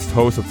guest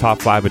hosts of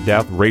Top 5 of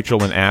Death,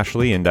 Rachel and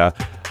Ashley. And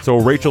so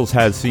Rachel's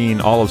has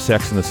seen all of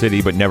Sex in the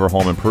City, but never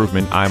Home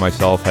Improvement. I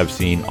myself have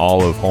seen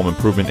all of Home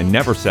Improvement and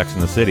never Sex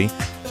in the City.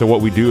 So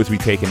what we do is we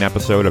take an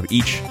episode of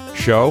each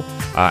show,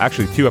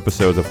 actually 2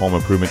 episodes of Home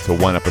Improvement to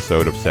 1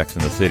 episode of Sex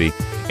in the City,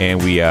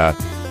 and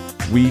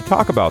we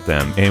talk about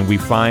them, and we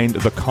find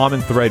the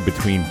common thread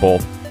between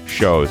both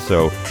shows.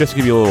 So just to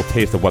give you a little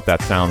taste of what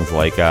that sounds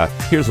like,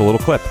 here's a little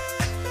clip.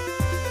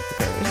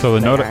 So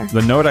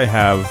the note I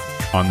have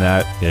on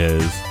that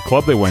is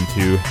club they went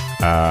to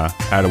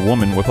had a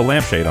woman with a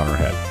lampshade on her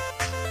head.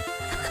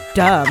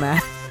 Duh,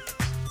 man.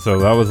 So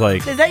that was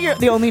like... Is that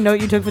the only note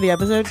you took for the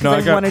episode?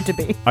 Because I want it to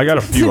be. I got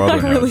a few other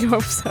notes. I really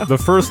hope so. The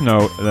first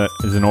note that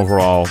is an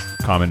overall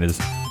comment is,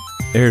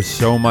 there's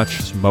so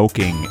much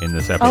smoking in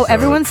this episode. Oh,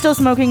 everyone's still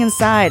smoking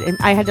inside. And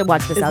I had to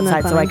watch this Isn't that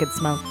outside so funny? I could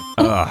smoke.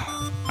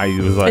 I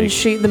was like... And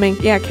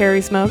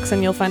Carrie smokes,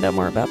 and you'll find out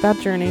more about that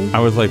journey I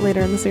was like,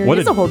 later in the series.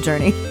 It's a whole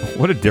journey.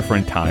 what a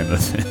different time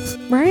this is.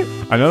 Right?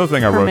 Another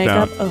thing I Her wrote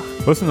makeup, down.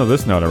 ugh. Listen to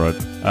this note I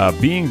wrote.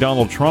 Being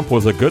Donald Trump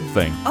was a good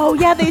thing. Oh,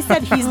 yeah, they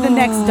said he's the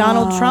next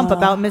Donald Trump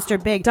about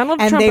Mr. Big.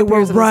 Donald and Trump they were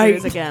appears in the right.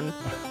 series again.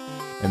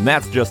 And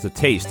that's just a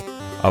taste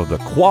of the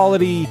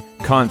quality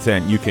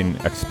content you can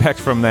expect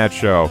from that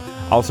show.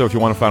 Also, if you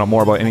want to find out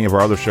more about any of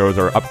our other shows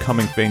or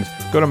upcoming things,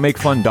 go to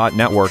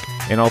makefun.network.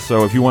 And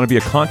also, if you want to be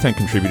a content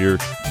contributor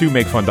to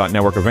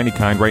makefun.network of any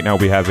kind, right now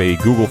we have a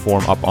Google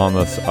form up on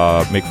the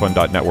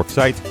makefun.network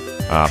site,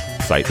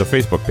 the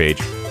Facebook page.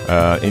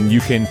 And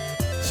you can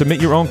submit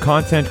your own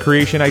content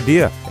creation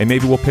idea, and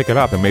maybe we'll pick it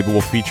up, and maybe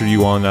we'll feature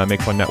you on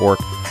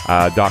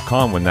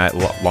makefunnetwork.com when that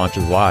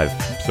launches live.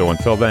 So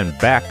until then,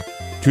 back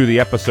to the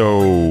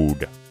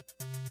episode.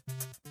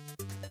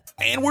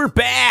 And we're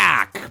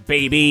back,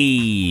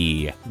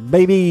 baby.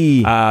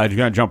 Baby. You're going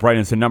to jump right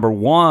into number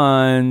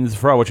ones.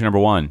 Fro, what's your number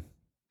one?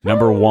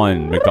 Number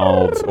 1,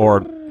 McDonald's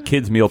or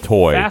kids' meal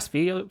toy. Fast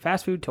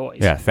food toys.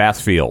 Yeah,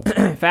 fast field.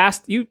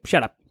 You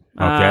shut up.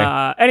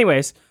 Okay.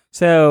 Anyways,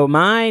 so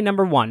my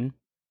number 1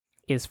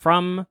 is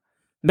from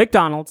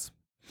McDonald's.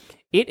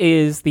 It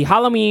is the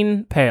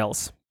Halloween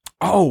pails.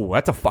 Oh,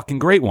 that's a fucking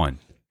great one.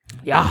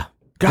 Yeah.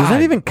 Does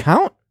that even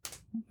count?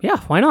 Yeah,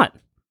 why not?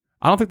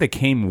 I don't think they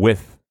came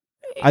with...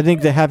 I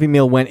think the Happy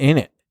Meal went in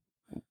it,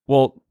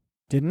 Well,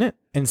 didn't it?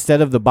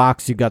 Instead of the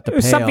box, you got the It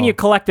was pail. something you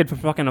collected from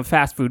fucking a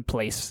fast food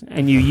place,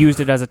 and you used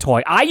it as a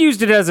toy. I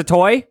used it as a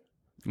toy.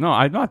 no,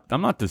 I'm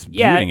not disputing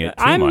Yeah, it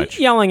too I'm much.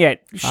 yelling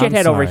at I'm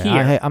shithead over sorry.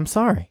 here. I'm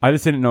sorry. I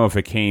just didn't know if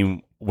it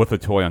came with a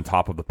toy on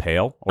top of the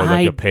pail, or like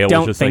I the pail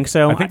don't was just think like...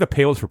 so. I think the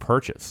pail is for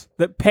purchase.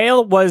 The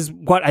pail was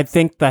what I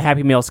think the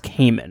Happy Meals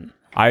came in.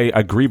 I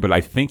agree, but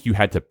I think you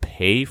had to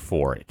pay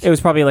for it. It was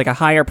probably like a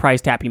higher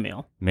priced Happy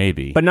Meal.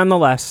 Maybe. But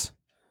nonetheless,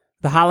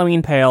 the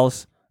Halloween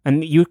pails,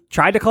 and you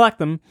tried to collect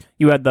them.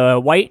 You had the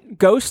white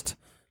ghost,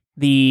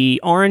 the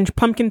orange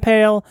pumpkin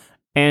pail,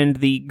 and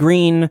the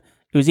green.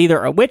 It was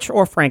either a witch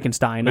or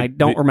Frankenstein. I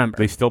don't remember.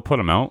 They still put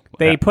them out?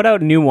 They put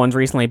out new ones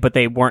recently, but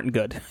they weren't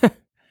good.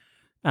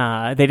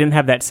 They didn't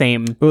have that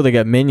same. Oh, they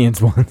got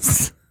Minions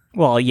once.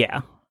 Well,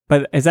 yeah,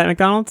 but is that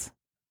McDonald's?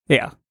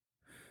 Yeah.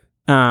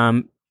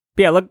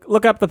 Yeah.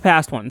 Look up the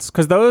past ones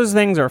because those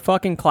things are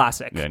fucking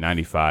classic. Yeah,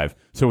 95.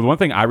 So the one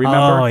thing I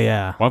remember... Oh,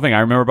 yeah. One thing I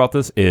remember about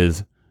this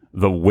is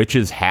the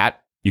witch's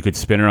hat. You could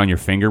spin it on your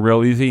finger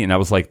real easy, and that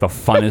was like the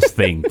funnest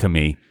thing to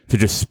me, to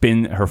just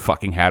spin her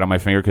fucking hat on my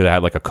finger because it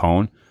had like a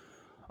cone.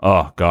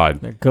 Oh,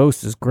 God. The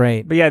ghost is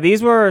great. But yeah,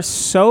 these were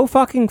so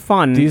fucking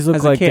fun. These look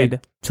as like a kid. they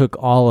took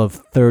all of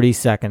 30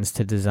 seconds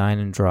to design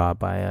and draw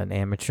by an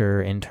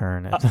amateur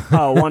intern. At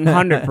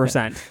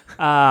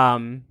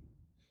 100%.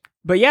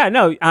 But yeah,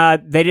 no,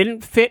 they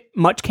didn't fit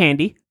much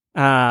candy.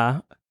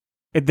 They're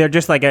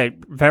just like a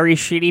very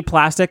shitty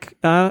plastic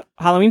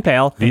Halloween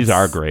pail. These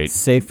are great.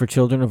 Safe for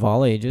children of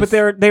all ages. But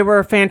they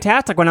were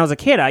fantastic when I was a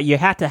kid. You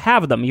had to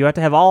have them. You had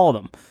to have all of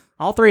them.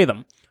 All 3 of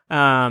them.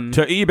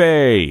 To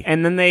eBay.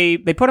 And then they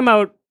put them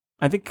out,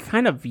 I think,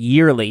 kind of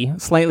yearly,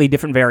 slightly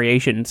different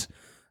variations.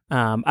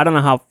 I don't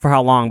know for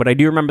how long, but I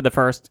do remember the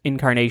first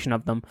incarnation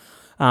of them.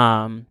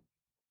 But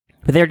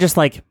they're just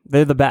like,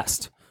 they're the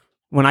best.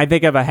 When I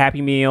think of a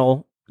Happy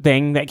Meal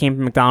thing that came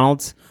from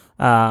McDonald's,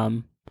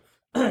 that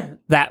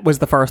was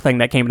the first thing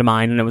that came to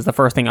mind, and it was the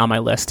first thing on my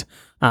list.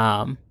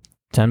 $10,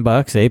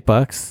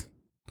 $8.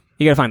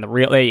 You gotta find the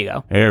real. There you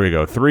go. There we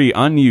go. 3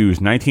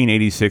 unused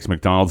 1986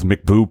 McDonald's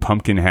McBoo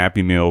Pumpkin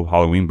Happy Meal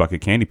Halloween Bucket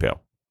Candy Pail.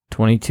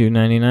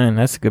 $22.99.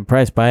 That's a good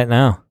price. Buy it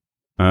now.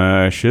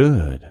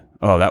 Should.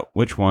 Oh,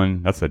 which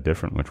one? That's a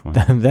different which one.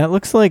 That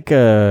looks like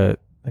a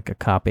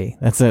copy.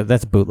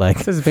 That's bootleg.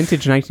 This is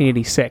vintage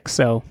 1986,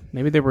 so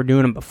maybe they were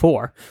doing them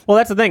before. Well,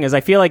 that's the thing, is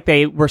I feel like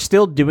they were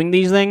still doing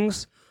these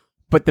things,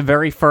 but the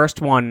very first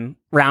round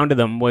of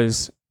them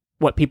was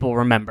what people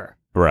remember.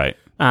 Right.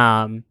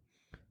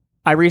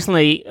 I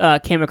recently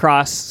came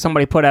across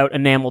somebody put out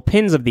enamel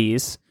pins of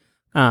these,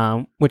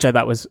 which I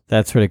thought was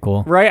That's pretty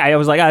cool. right. I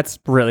was like, that's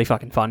really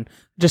fucking fun,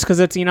 just because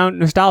it's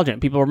nostalgia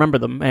and people remember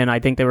them, and I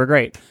think they were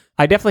great.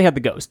 I definitely had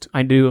the Ghost.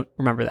 I do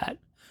remember that.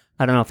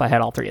 I don't know if I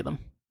had all three of them.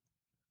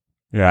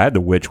 Yeah, I had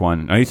the witch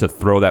one. I used to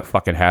throw that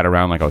fucking hat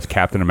around like I was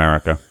Captain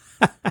America.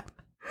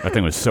 That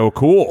thing was so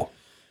cool.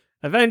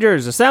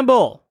 Avengers,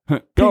 assemble!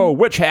 Go,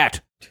 witch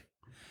hat!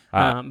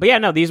 But yeah,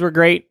 no, these were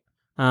great.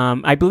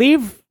 I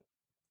believe,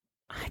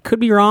 I could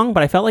be wrong,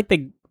 but I felt like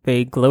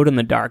they glowed in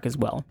the dark as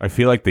well. I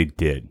feel like they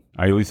did.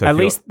 At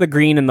least The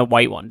green and the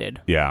white one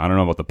did. Yeah, I don't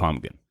know about the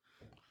pumpkin.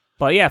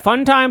 But yeah,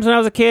 fun times when I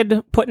was a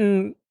kid,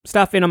 putting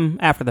stuff in them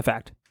after the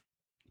fact.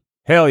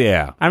 Hell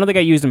yeah. I don't think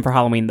I used them for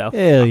Halloween, though.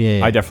 Hell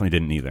yeah. I definitely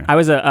didn't either. I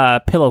was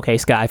a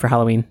pillowcase guy for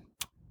Halloween.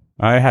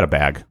 I had a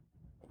bag,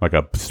 like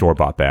a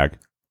store-bought bag.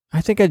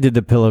 I think I did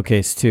the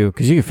pillowcase too,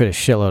 because you could fit a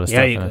shitload of Yeah,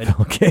 stuff you in a could.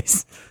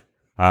 pillowcase.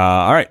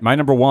 All right, my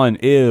number one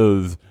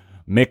is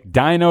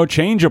McDino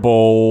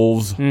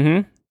Changeables.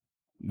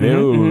 Mm-hmm.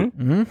 Dude.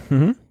 Mm-hmm.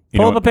 You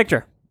Pull know up a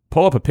picture.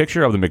 Pull up a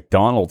picture of the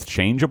McDonald's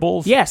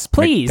Changeables? Yes,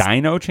 please.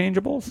 McDino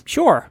Changeables?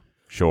 Sure.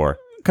 Sure.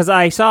 Because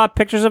I saw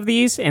pictures of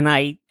these, and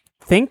I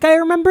think I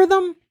remember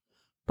them,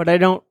 but I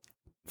don't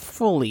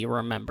fully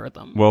remember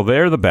them. Well,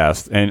 they're the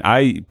best, and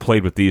I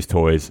played with these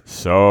toys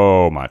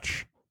so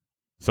much.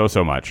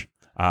 So much.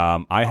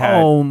 I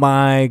had... Oh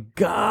my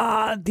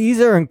god, these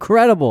are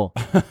incredible.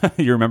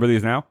 You remember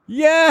these now?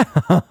 Yeah,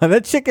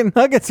 that chicken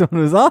nuggets one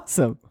was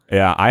awesome.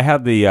 Yeah, I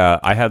had the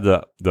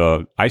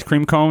ice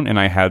cream cone, and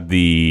I had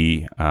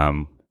the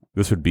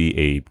this would be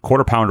a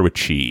quarter pounder with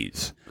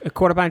cheese. A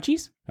quarter pound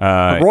cheese?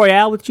 A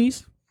Royale with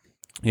cheese?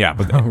 Yeah,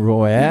 but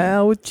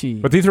Royale with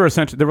cheese. but these were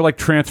essentially, they were like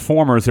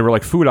Transformers. They were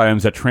like food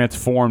items that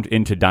transformed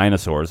into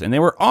dinosaurs, and they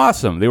were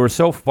awesome. They were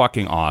so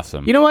fucking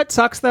awesome. You know what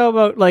sucks, though,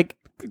 about like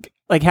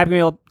Happy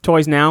Meal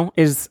toys now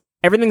is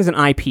everything's an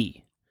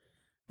IP.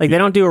 Like, they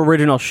don't do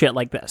original shit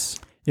like this.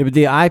 Yeah, but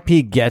the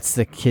IP gets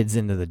the kids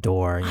into the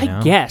door, you know?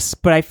 I guess,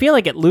 but I feel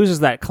like it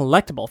loses that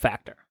collectible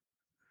factor.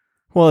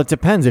 Well, it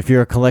depends if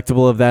you're a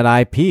collectible of that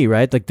IP,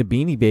 right? Like the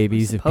Beanie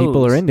Babies, if people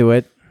suppose. are into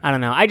it. I don't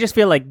know. I just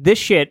feel like this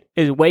shit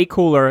is way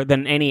cooler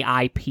than any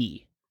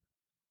IP.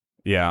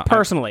 Yeah,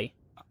 Personally.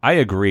 I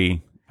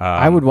agree.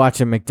 I would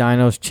watch a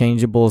McDino's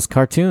Changeables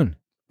cartoon.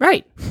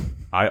 Right.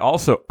 I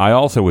also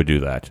would do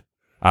that.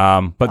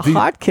 But these,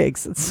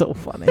 Hotcakes, it's so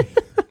funny.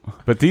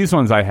 but these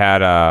ones I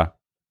had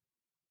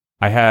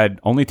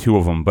only two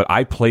of them, but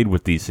I played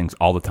with these things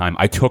all the time.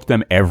 I took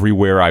them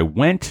everywhere I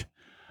went.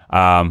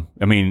 I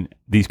mean,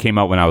 these came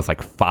out when I was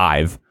like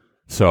 5,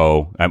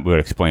 so that would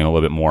explain a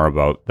little bit more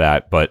about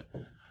that. But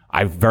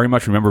I very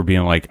much remember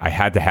being like, I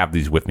had to have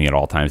these with me at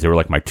all times. They were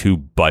like my two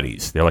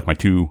buddies. They're like my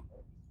two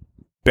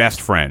best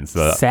friends.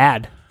 The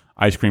Sad.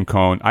 ice cream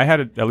cone. I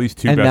had at least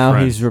two And best now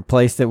friends. he's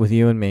replaced it with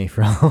you and me.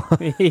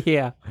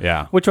 Yeah.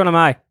 Yeah. Which one am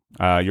I?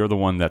 You're the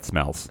one that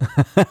smells.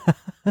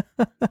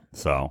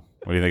 So,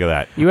 what do you think of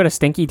that? You had a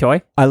stinky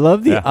toy? I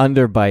love the Yeah.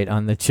 underbite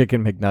on the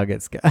Chicken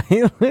McNuggets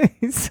guy.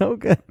 He's so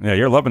good. Yeah,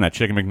 you're loving that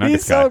Chicken McNuggets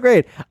He's guy. so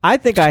great. I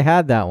think I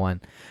had that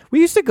one. We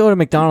used to go to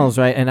McDonald's,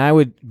 right? And I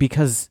would,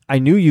 because I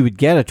knew you would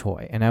get a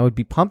toy, and I would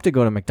be pumped to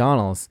go to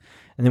McDonald's.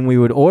 And then we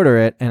would order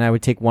it, and I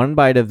would take one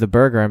bite of the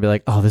burger and be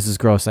like, oh, this is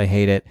gross. I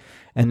hate it.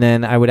 And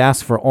then I would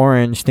ask for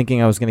orange,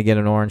 thinking I was going to get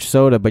an orange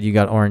soda, but you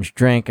got orange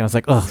drink. And I was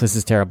like, oh, this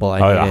is terrible. I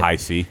Oh, hate yeah, it. high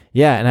C.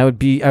 Yeah, and I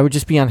would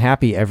just be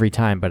unhappy every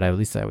time, but at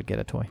least I would get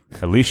a toy.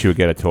 At least you would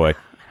get a toy.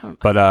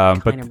 But I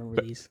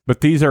remember these.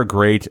 but these are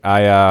great.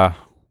 I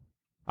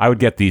would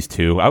get these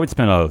too. I would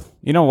spend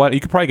you know what? You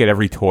could probably get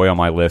every toy on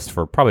my list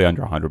for probably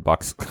under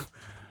 $100.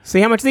 See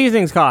how much these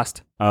things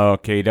cost.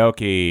 Okie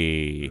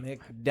dokie.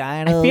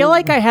 I feel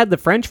like I had the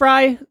French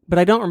fry, but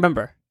I don't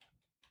remember.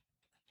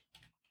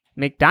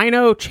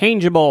 McDino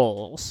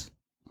Changeables.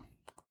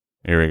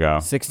 Here we go.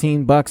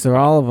 $16 for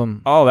all of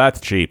them. Oh,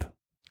 that's cheap.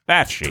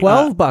 That's cheap.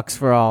 $12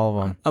 for all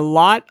of them. A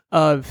lot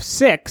of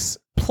 6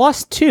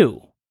 plus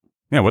 2.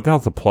 Yeah, what the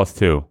hell's a plus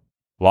 2?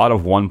 A lot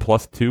of 1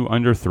 plus 2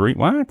 under 3?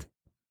 What?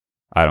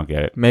 I don't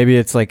get it. Maybe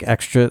it's like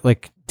extra,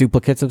 like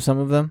duplicates of some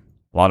of them.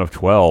 A lot of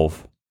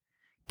 12.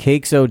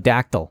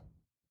 Cakesodactyl.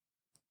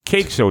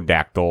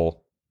 Cakesodactyl.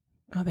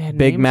 Oh, they had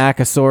Big names?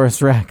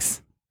 Macosaurus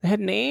Rex. They had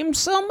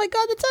names? Oh my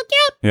god, that's so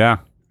cute. Yeah.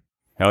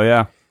 Hell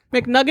yeah.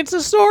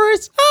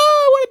 McNuggetsasaurus.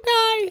 Oh, I want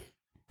to die.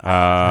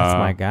 That's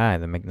my guy,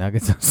 the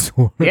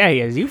McNuggets. Yeah,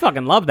 he is. You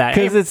fucking love that.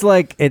 Because it's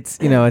like, it's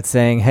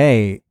saying,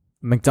 hey,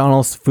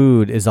 McDonald's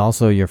food is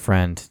also your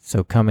friend,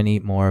 so come and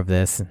eat more of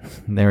this.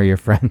 And they're your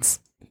friends.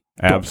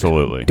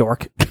 Absolutely.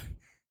 Dork.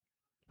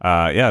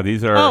 Yeah,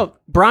 these are... Oh,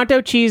 Bronto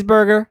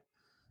cheeseburger.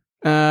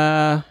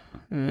 That's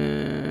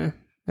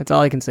all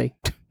I can see.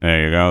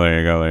 There you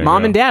go.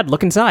 Mom and Dad,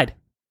 look inside.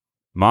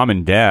 Mom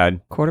and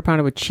Dad. Quarter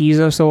pounder with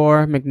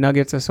Cheezosaur,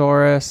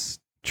 McNuggetsosaurus,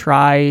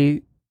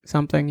 try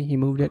something. He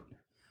moved it.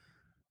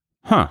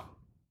 Huh.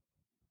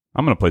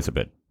 I'm going to place a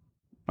bid.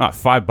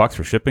 $5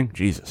 for shipping?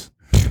 Jesus.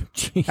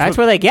 That's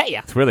where they get you.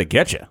 That's where they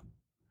get you.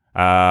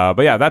 But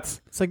yeah,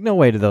 that's... It's like, no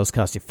way do those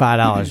cost you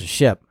 $5 a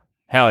ship.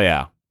 Hell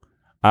yeah.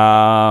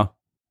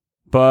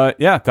 But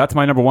yeah, that's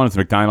my number one is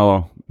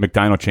McDino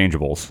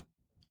changeables.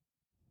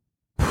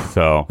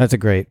 So... That's a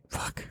good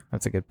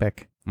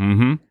pick.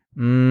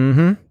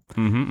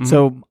 Mm-hmm.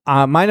 So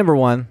my number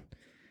one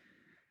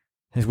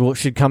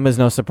should come as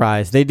no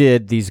surprise. They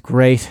did these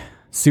great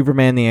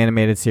Superman the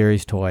Animated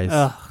Series toys.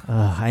 Ugh.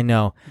 I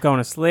know. Going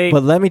to sleep.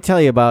 But let me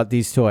tell you about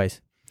these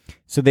toys.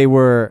 So they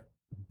were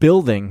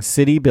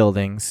city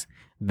buildings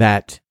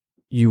that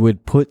you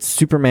would put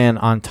Superman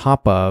on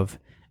top of,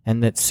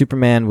 and that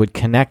Superman would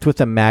connect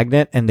with a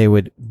magnet, and they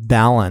would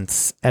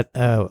balance at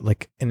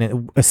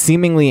in a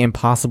seemingly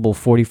impossible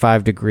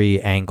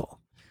 45-degree angle.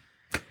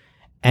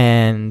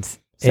 And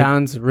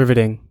Sounds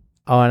riveting.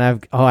 I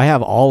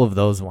have all of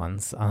those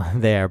ones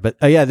there. But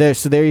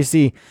there you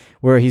see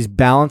where he's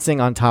balancing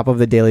on top of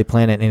the Daily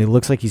Planet, and it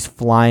looks like he's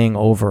flying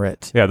over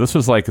it. Yeah, this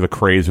was like the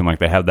craze when like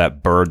they had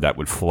that bird that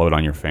would float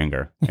on your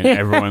finger, and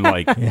everyone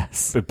like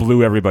Yes. it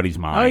blew everybody's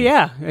mind. Oh,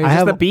 yeah. It's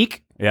just the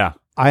beak. Yeah.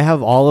 I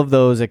have all of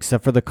those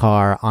except for the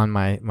car on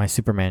my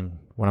Superman,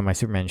 one of my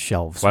Superman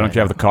shelves. Why don't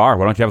you have the car?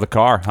 Why don't you have the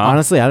car? Huh?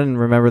 Honestly, I didn't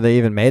remember they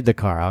even made the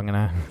car. I'm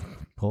gonna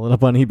pull it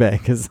up on eBay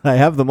because I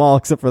have them all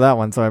except for that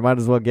one, so I might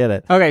as well get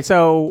it. Okay,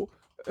 so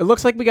it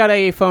looks like we got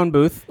a phone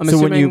booth. I'm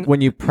assuming...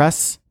 when you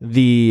press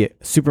the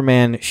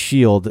Superman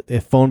shield, the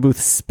phone booth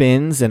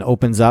spins and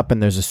opens up,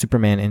 and there's a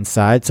Superman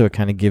inside, so it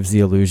kind of gives the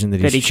illusion that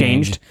he he's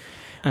changed.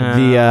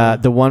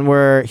 The one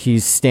where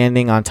he's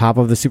standing on top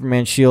of the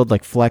Superman shield,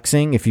 like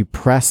flexing, if you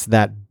press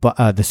that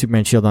the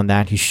Superman shield on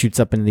that, he shoots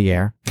up into the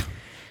air.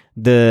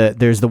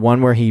 There's the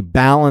one where he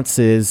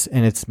balances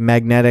and it's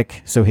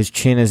magnetic, so his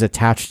chin is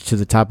attached to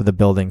the top of the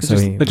building.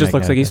 It just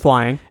looks like he's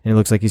flying. And it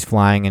looks like he's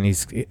flying, and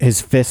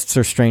his fists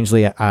are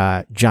strangely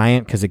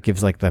giant because it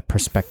gives like the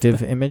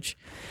perspective image.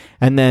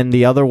 And then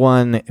the other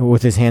one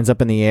with his hands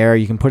up in the air,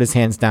 you can put his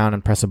hands down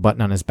and press a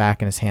button on his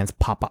back, and his hands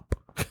pop up.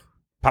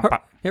 Pop,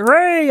 pop.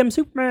 Hooray, I'm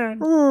Superman.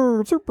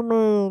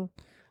 Superman.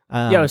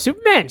 Yo,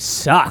 Superman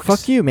sucks.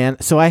 Fuck you, man.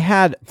 So I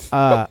had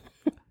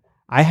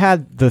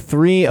the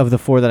 3 of the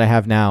 4 that I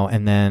have now,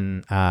 and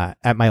then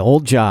at my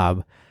old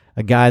job,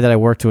 a guy that I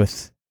worked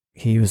with,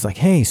 he was like,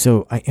 "Hey,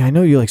 so I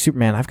know you like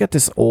Superman. I've got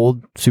this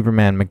old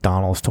Superman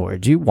McDonald's toy.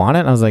 Do you want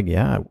it?" And I was like,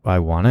 "Yeah, I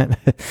want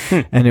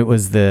it." And it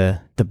was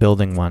the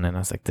building one, and I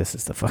was like, "This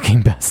is the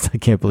fucking best. I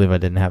can't believe I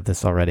didn't have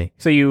this already."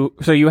 So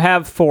you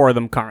have 4 of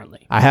them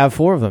currently. I have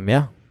 4 of them,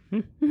 yeah.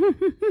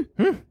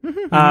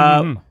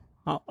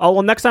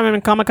 Well, next time I'm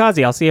in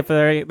Kamikaze, I'll see if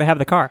they have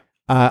the car.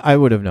 I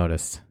would have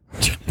noticed.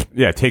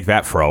 Yeah, take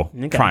that, Fro.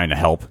 Okay. Trying to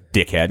help,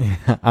 dickhead.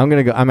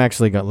 I'm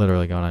actually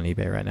literally going on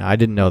eBay right now. I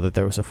didn't know that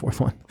there was a 4th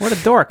one. What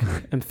a dork.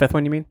 And 5th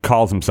one, you mean?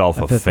 Calls himself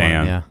a 5th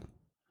fan. one, yeah.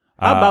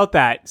 How about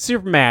that?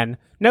 Superman.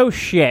 No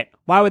shit.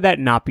 Why would that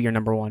not be your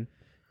number one?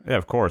 Yeah,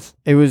 of course.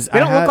 It was. They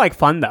don't look like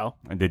fun, though.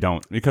 And they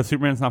don't, because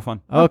Superman's not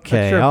fun.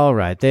 Okay, Sure. all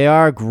right. They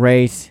are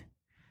great.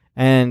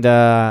 And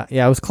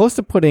I was close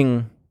to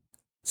putting.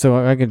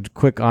 So I could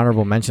quick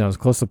honorable mention. I was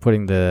close to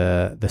putting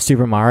the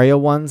Super Mario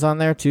ones on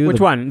there too. Which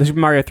one? The Super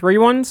Mario 3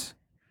 ones?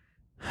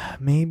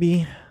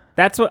 Maybe.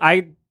 That's what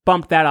I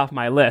bumped that off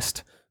my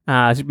list.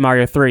 Super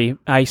Mario 3.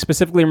 I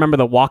specifically remember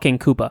the walking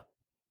Koopa.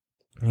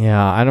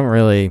 Yeah, I don't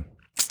remember.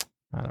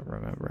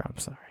 I'm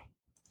sorry.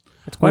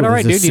 It's quite all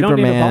right, there's a dude. You don't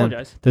need to Superman-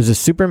 apologize. There's a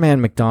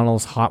Superman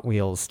McDonald's Hot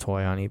Wheels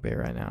toy on eBay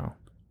right now.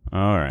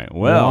 All right.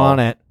 We're Well, on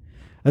it.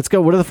 Let's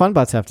go. What do the fun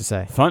butts have to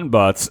say? Fun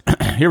butts.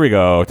 Here we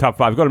go. Top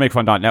 5. Go to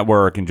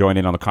makefun.network and join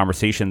in on the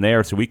conversation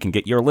there so we can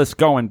get your list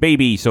going,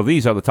 baby. So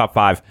these are the top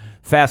 5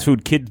 fast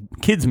food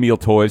kids meal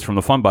toys from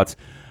the fun butts.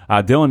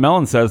 Dylan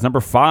Mellon says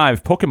number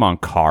 5,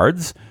 Pokemon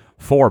cards.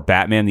 4,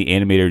 Batman the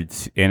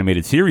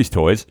animated series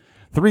toys.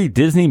 3,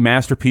 Disney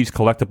Masterpiece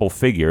collectible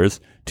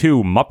figures.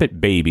 2, Muppet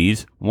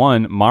Babies.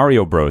 1,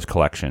 Mario Bros.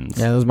 Collections.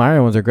 Yeah, those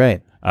Mario ones are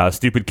great.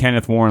 Stupid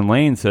Kenneth Warren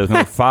Lane says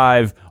number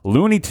 5,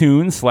 Looney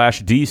Tunes /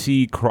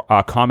 DC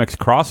Comics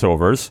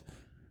crossovers.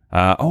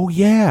 Oh,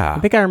 yeah. I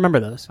think I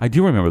remember those. I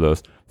do remember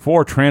those.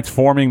 4,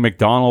 Transforming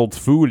McDonald's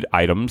food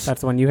items.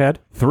 That's the one you had?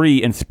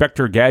 3,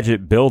 Inspector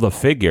Gadget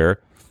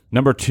Build-A-Figure.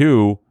 Number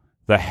 2,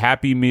 the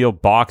Happy Meal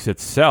box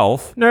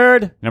itself.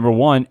 Nerd. Number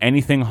 1,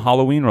 anything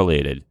Halloween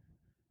related.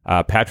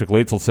 Patrick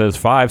Latzel says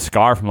 5,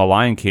 Scar from The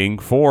Lion King.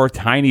 4,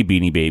 Tiny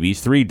Beanie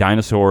Babies. 3,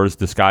 dinosaurs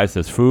disguised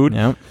as food.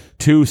 Yep.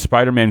 2,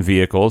 Spider-Man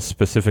vehicles,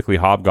 specifically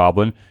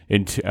Hobgoblin.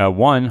 And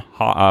 1,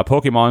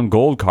 Pokemon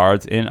gold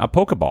cards in a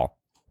Pokeball.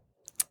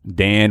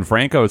 Dan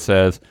Franco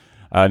says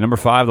number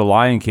 5, The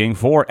Lion King.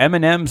 4,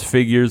 M&M's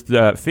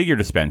figure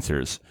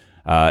dispensers.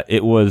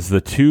 It was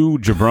the 2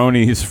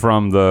 jabronis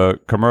from the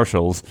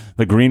commercials.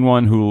 The green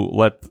one who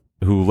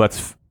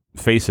let's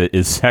face it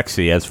is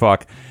sexy as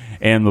fuck,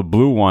 and the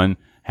blue one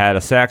had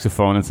a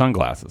saxophone and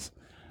sunglasses.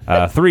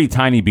 3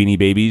 Tiny Beanie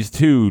Babies,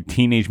 2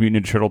 Teenage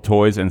Mutant Ninja Turtle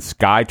toys, and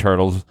Sky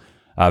Turtles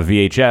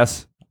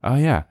VHS. Oh,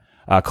 yeah.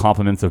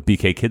 Compliments of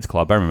BK Kids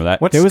Club. I remember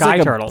that. What's There was Sky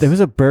like Turtles? There was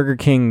a Burger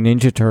King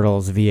Ninja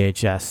Turtles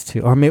VHS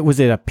too, or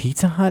was it a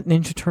Pizza Hut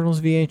Ninja Turtles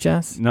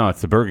VHS? No,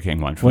 it's the Burger King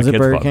one. From Was the it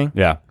Kids Burger Club. King?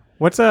 Yeah.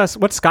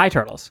 What's Sky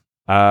Turtles?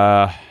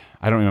 I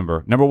don't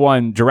remember. Number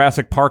 1,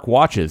 Jurassic Park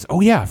watches. Oh,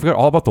 yeah. I forgot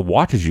all about the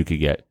watches you could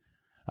get.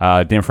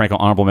 Dan Franco,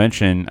 honorable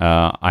mention.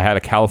 I had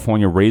a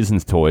California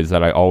Raisins toys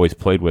that I always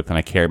played with, and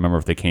I can't remember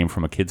if they came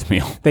from a kid's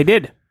meal. They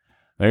did.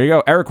 There you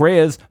go. Eric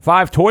Reyes,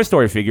 5 Toy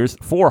Story figures,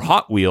 4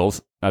 Hot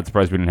Wheels. Not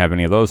surprised we didn't have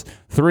any of those.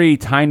 3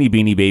 Tiny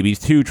Beanie Babies,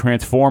 2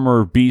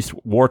 Transformer Beast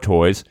War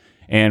toys,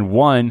 and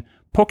 1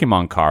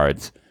 Pokemon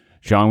cards.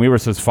 John Weaver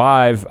says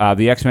 5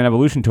 the X-Men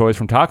Evolution toys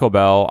from Taco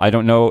Bell. I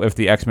don't know if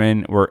the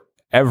X-Men were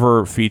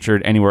ever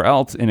featured anywhere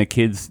else in a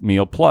kid's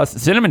meal. Plus,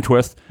 Cinnamon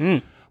Twist.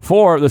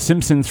 4 The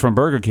Simpsons from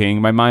Burger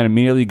King. My mind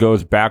immediately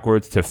goes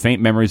backwards to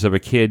faint memories of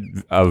kid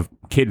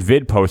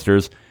vid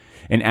posters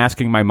and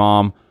asking my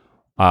mom,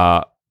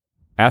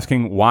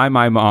 asking why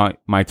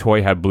my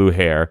toy had blue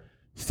hair.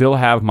 Still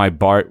have my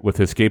Bart with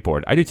his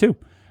skateboard. I do too.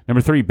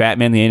 Number 3,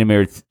 Batman the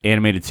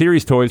animated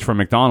series toys from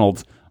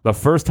McDonald's. The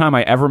first time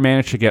I ever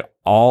managed to get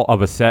all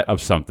of a set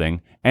of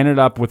something, ended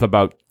up with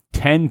about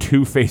 10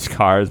 Two-Face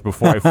cars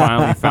before I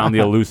finally found the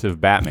elusive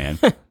Batman.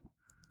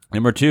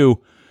 Number 2,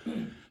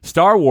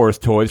 Star Wars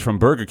toys from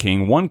Burger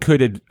King. One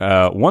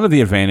of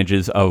the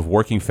advantages of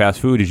working fast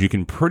food is you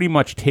can pretty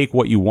much take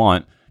what you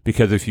want,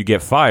 because if you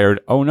get fired,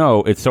 oh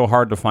no, it's so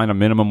hard to find a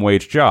minimum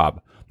wage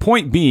job.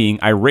 Point being,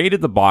 I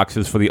raided the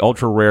boxes for the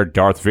ultra-rare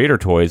Darth Vader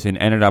toys and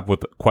ended up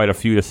with quite a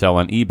few to sell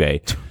on eBay.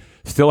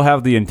 Still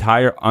have the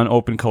entire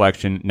unopened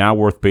collection, now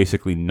worth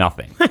basically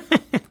nothing.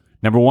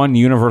 Number 1,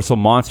 Universal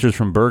Monsters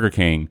from Burger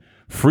King.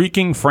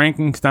 Freaking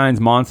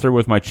Frankenstein's monster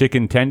with my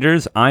chicken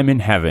tenders. I'm in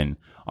heaven.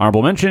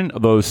 Honorable mention,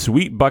 those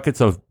sweet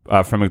buckets of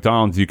from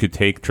McDonald's you could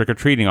take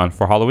trick-or-treating on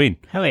for Halloween.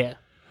 Hell yeah.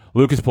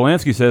 Lucas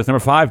Polanski says, number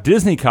 5,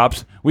 Disney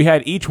cups. We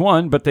had each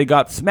one, but they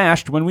got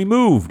smashed when we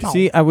moved.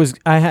 See, I was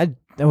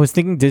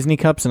thinking Disney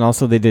cups, and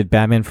also they did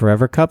Batman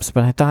Forever cups,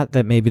 but I thought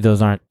that maybe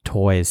those aren't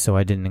toys, so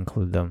I didn't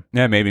include them.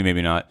 Yeah,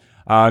 maybe not.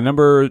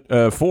 Number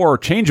 4,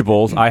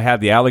 changeables. I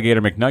had the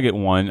Alligator McNugget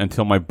one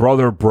until my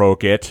brother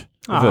broke it.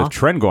 There's a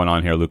trend going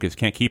on here, Lucas.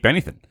 Can't keep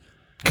anything.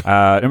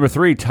 Number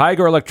 3,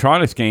 Tiger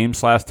Electronics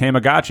games /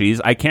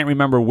 Tamagotchis. I can't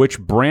remember which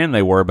brand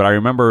they were, but I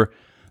remember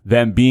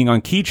them being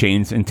on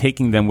keychains and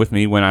taking them with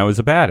me when I was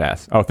a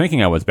badass. Oh,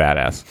 thinking I was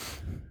badass.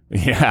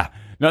 Yeah.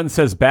 Nothing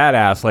says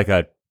badass like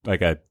a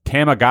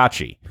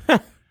Tamagotchi.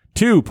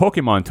 2,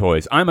 Pokemon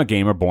toys. I'm a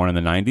gamer born in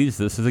the 90s.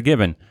 This is a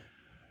given.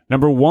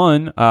 Number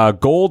 1,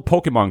 gold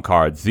Pokemon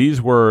cards. These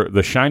were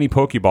the shiny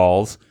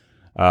Pokeballs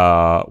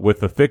with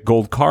the thick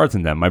gold cards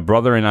in them. My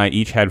brother and I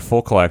each had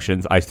full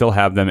collections. I still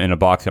have them in a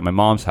box at my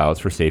mom's house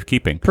for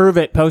safekeeping. Prove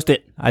it. Post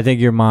it. I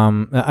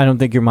don't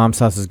think your mom's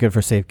house is good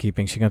for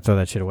safekeeping. She's going to throw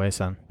that shit away,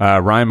 son.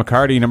 Ryan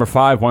McCarty, number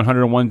 5,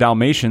 101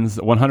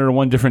 Dalmatians,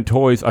 101 different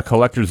toys, a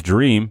collector's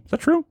dream. Is that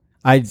true?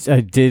 I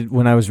did,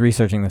 when I was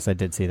researching this, I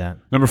did see that.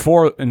 Number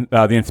 4,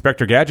 the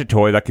Inspector Gadget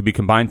toy that could be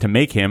combined to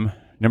make him.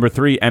 Number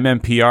 3,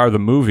 MMPR, the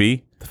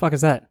movie. The fuck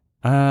is that?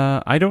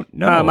 I don't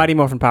know. Mighty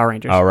Morphin Power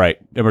Rangers. All right.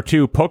 Number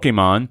 2,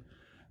 Pokemon.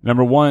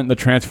 Number 1, the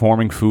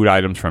transforming food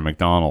items from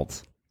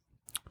McDonald's.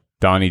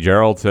 Donnie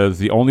Gerald says,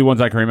 the only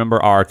ones I can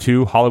remember are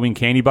 2 Halloween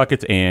candy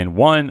buckets and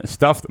 1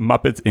 stuffed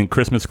Muppets in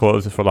Christmas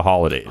clothes for the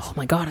holidays. Oh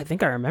my god, I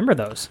think I remember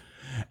those.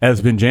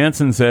 Esben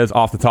Jansen says,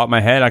 off the top of my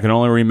head, I can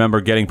only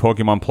remember getting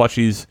Pokemon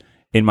plushies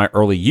in my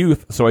early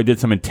youth, so I did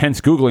some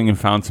intense Googling and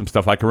found some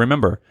stuff I can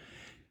remember.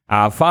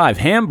 5,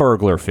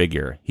 Hamburglar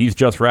figure. He's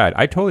just rad.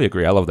 I totally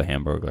agree. I love the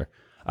Hamburglar.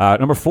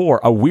 Number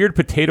 4, a weird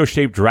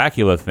potato-shaped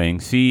Dracula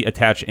thing. See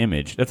attached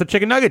image. That's a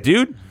chicken nugget,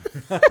 dude.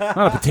 Not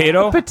a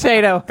potato.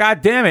 Potato.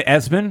 God damn it,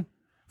 Esben.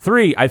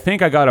 3, I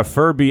think I got a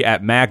Furby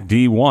at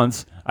MacD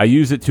once. I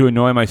used it to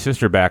annoy my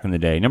sister back in the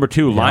day. Number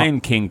 2, Lion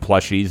King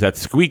plushies that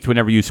squeaked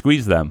whenever you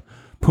squeezed them.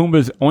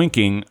 Pumbaa's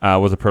oinking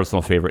was a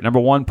personal favorite. Number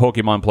 1,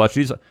 Pokemon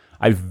plushies.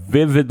 I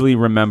vividly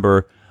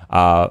remember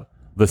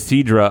the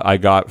Seadra I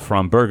got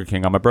from Burger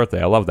King on my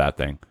birthday. I love that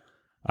thing.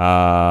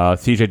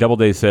 CJ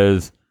Doubleday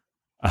says,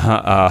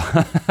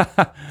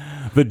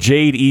 the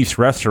Jade East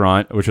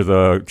restaurant, which is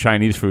a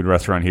Chinese food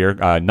restaurant here.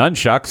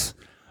 Nunchucks.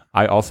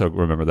 I also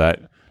remember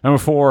that. Number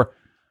 4,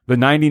 the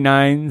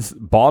 99's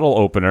bottle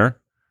opener.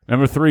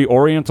 Number 3,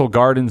 Oriental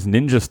Gardens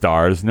Ninja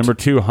Stars. Number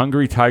 2,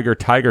 Hungry Tiger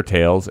Tiger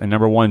Tails. And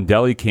number 1,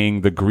 Deli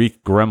King the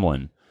Greek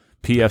Gremlin.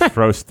 P.S.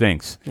 Fro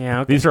stinks.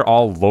 Yeah, okay. These are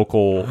all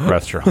local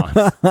restaurants.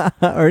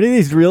 Are any of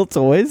these real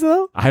toys,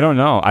 though? I don't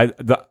know.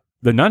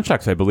 The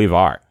nunchucks, I believe,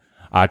 are.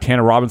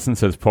 Tanner Robinson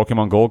says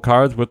Pokemon Gold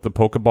cards with the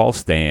Pokeball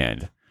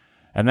stand.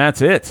 And that's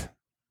it.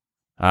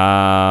 You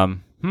know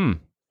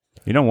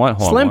what?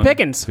 Hold Slim on. 1,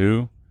 pickings.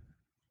 2.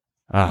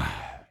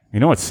 You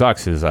know what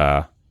sucks is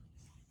I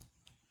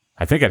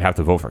think I'd have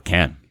to vote for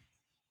Ken.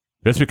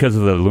 Just because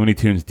of the Looney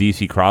Tunes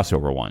DC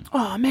crossover one.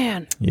 Oh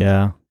man.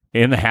 Yeah.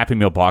 In the Happy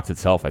Meal box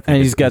itself, I think. And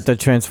he's got the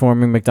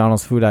transforming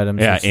McDonald's food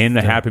items. Yeah, in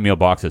the Happy Meal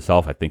box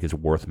itself, I think is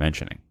worth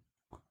mentioning.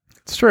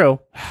 It's true.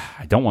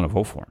 I don't want to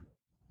vote for him.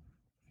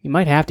 You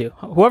might have to.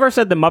 Whoever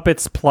said the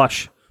Muppets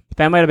plush,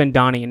 that might have been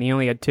Donnie, and he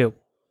only had 2.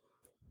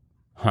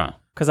 Huh.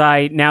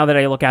 Because now that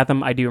I look at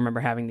them, I do remember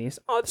having these.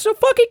 Oh, it's so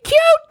fucking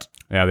cute!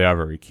 Yeah, they are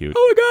very cute.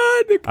 Oh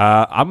my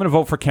god! I'm going to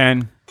vote for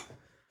Ken.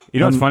 You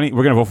know what's funny?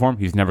 We're going to vote for him.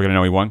 He's never going to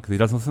know he won because he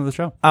doesn't listen to the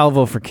show. I'll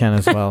vote for Ken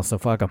as well, so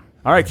fuck him.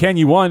 All right, Ken,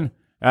 you won.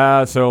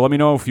 So let me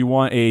know if you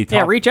want a top...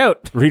 Yeah, reach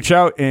out. Reach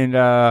out and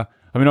let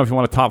me know if you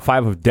want a top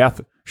 5 of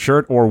Death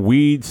shirt or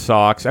weed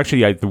socks.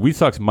 Actually, the weed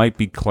socks might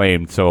be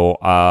claimed, so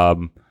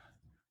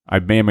I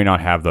may or may not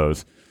have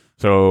those.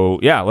 So,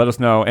 yeah, let us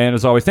know. And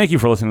as always, thank you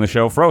for listening to the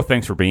show. Fro,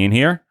 thanks for being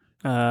here.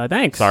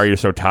 Thanks. Sorry you're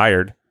so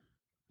tired.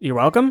 You're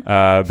welcome.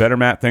 Better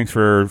Matt, thanks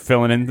for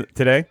filling in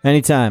today.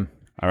 Anytime.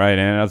 All right,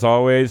 and as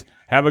always,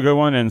 have a good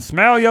one and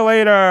smell you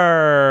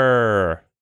later.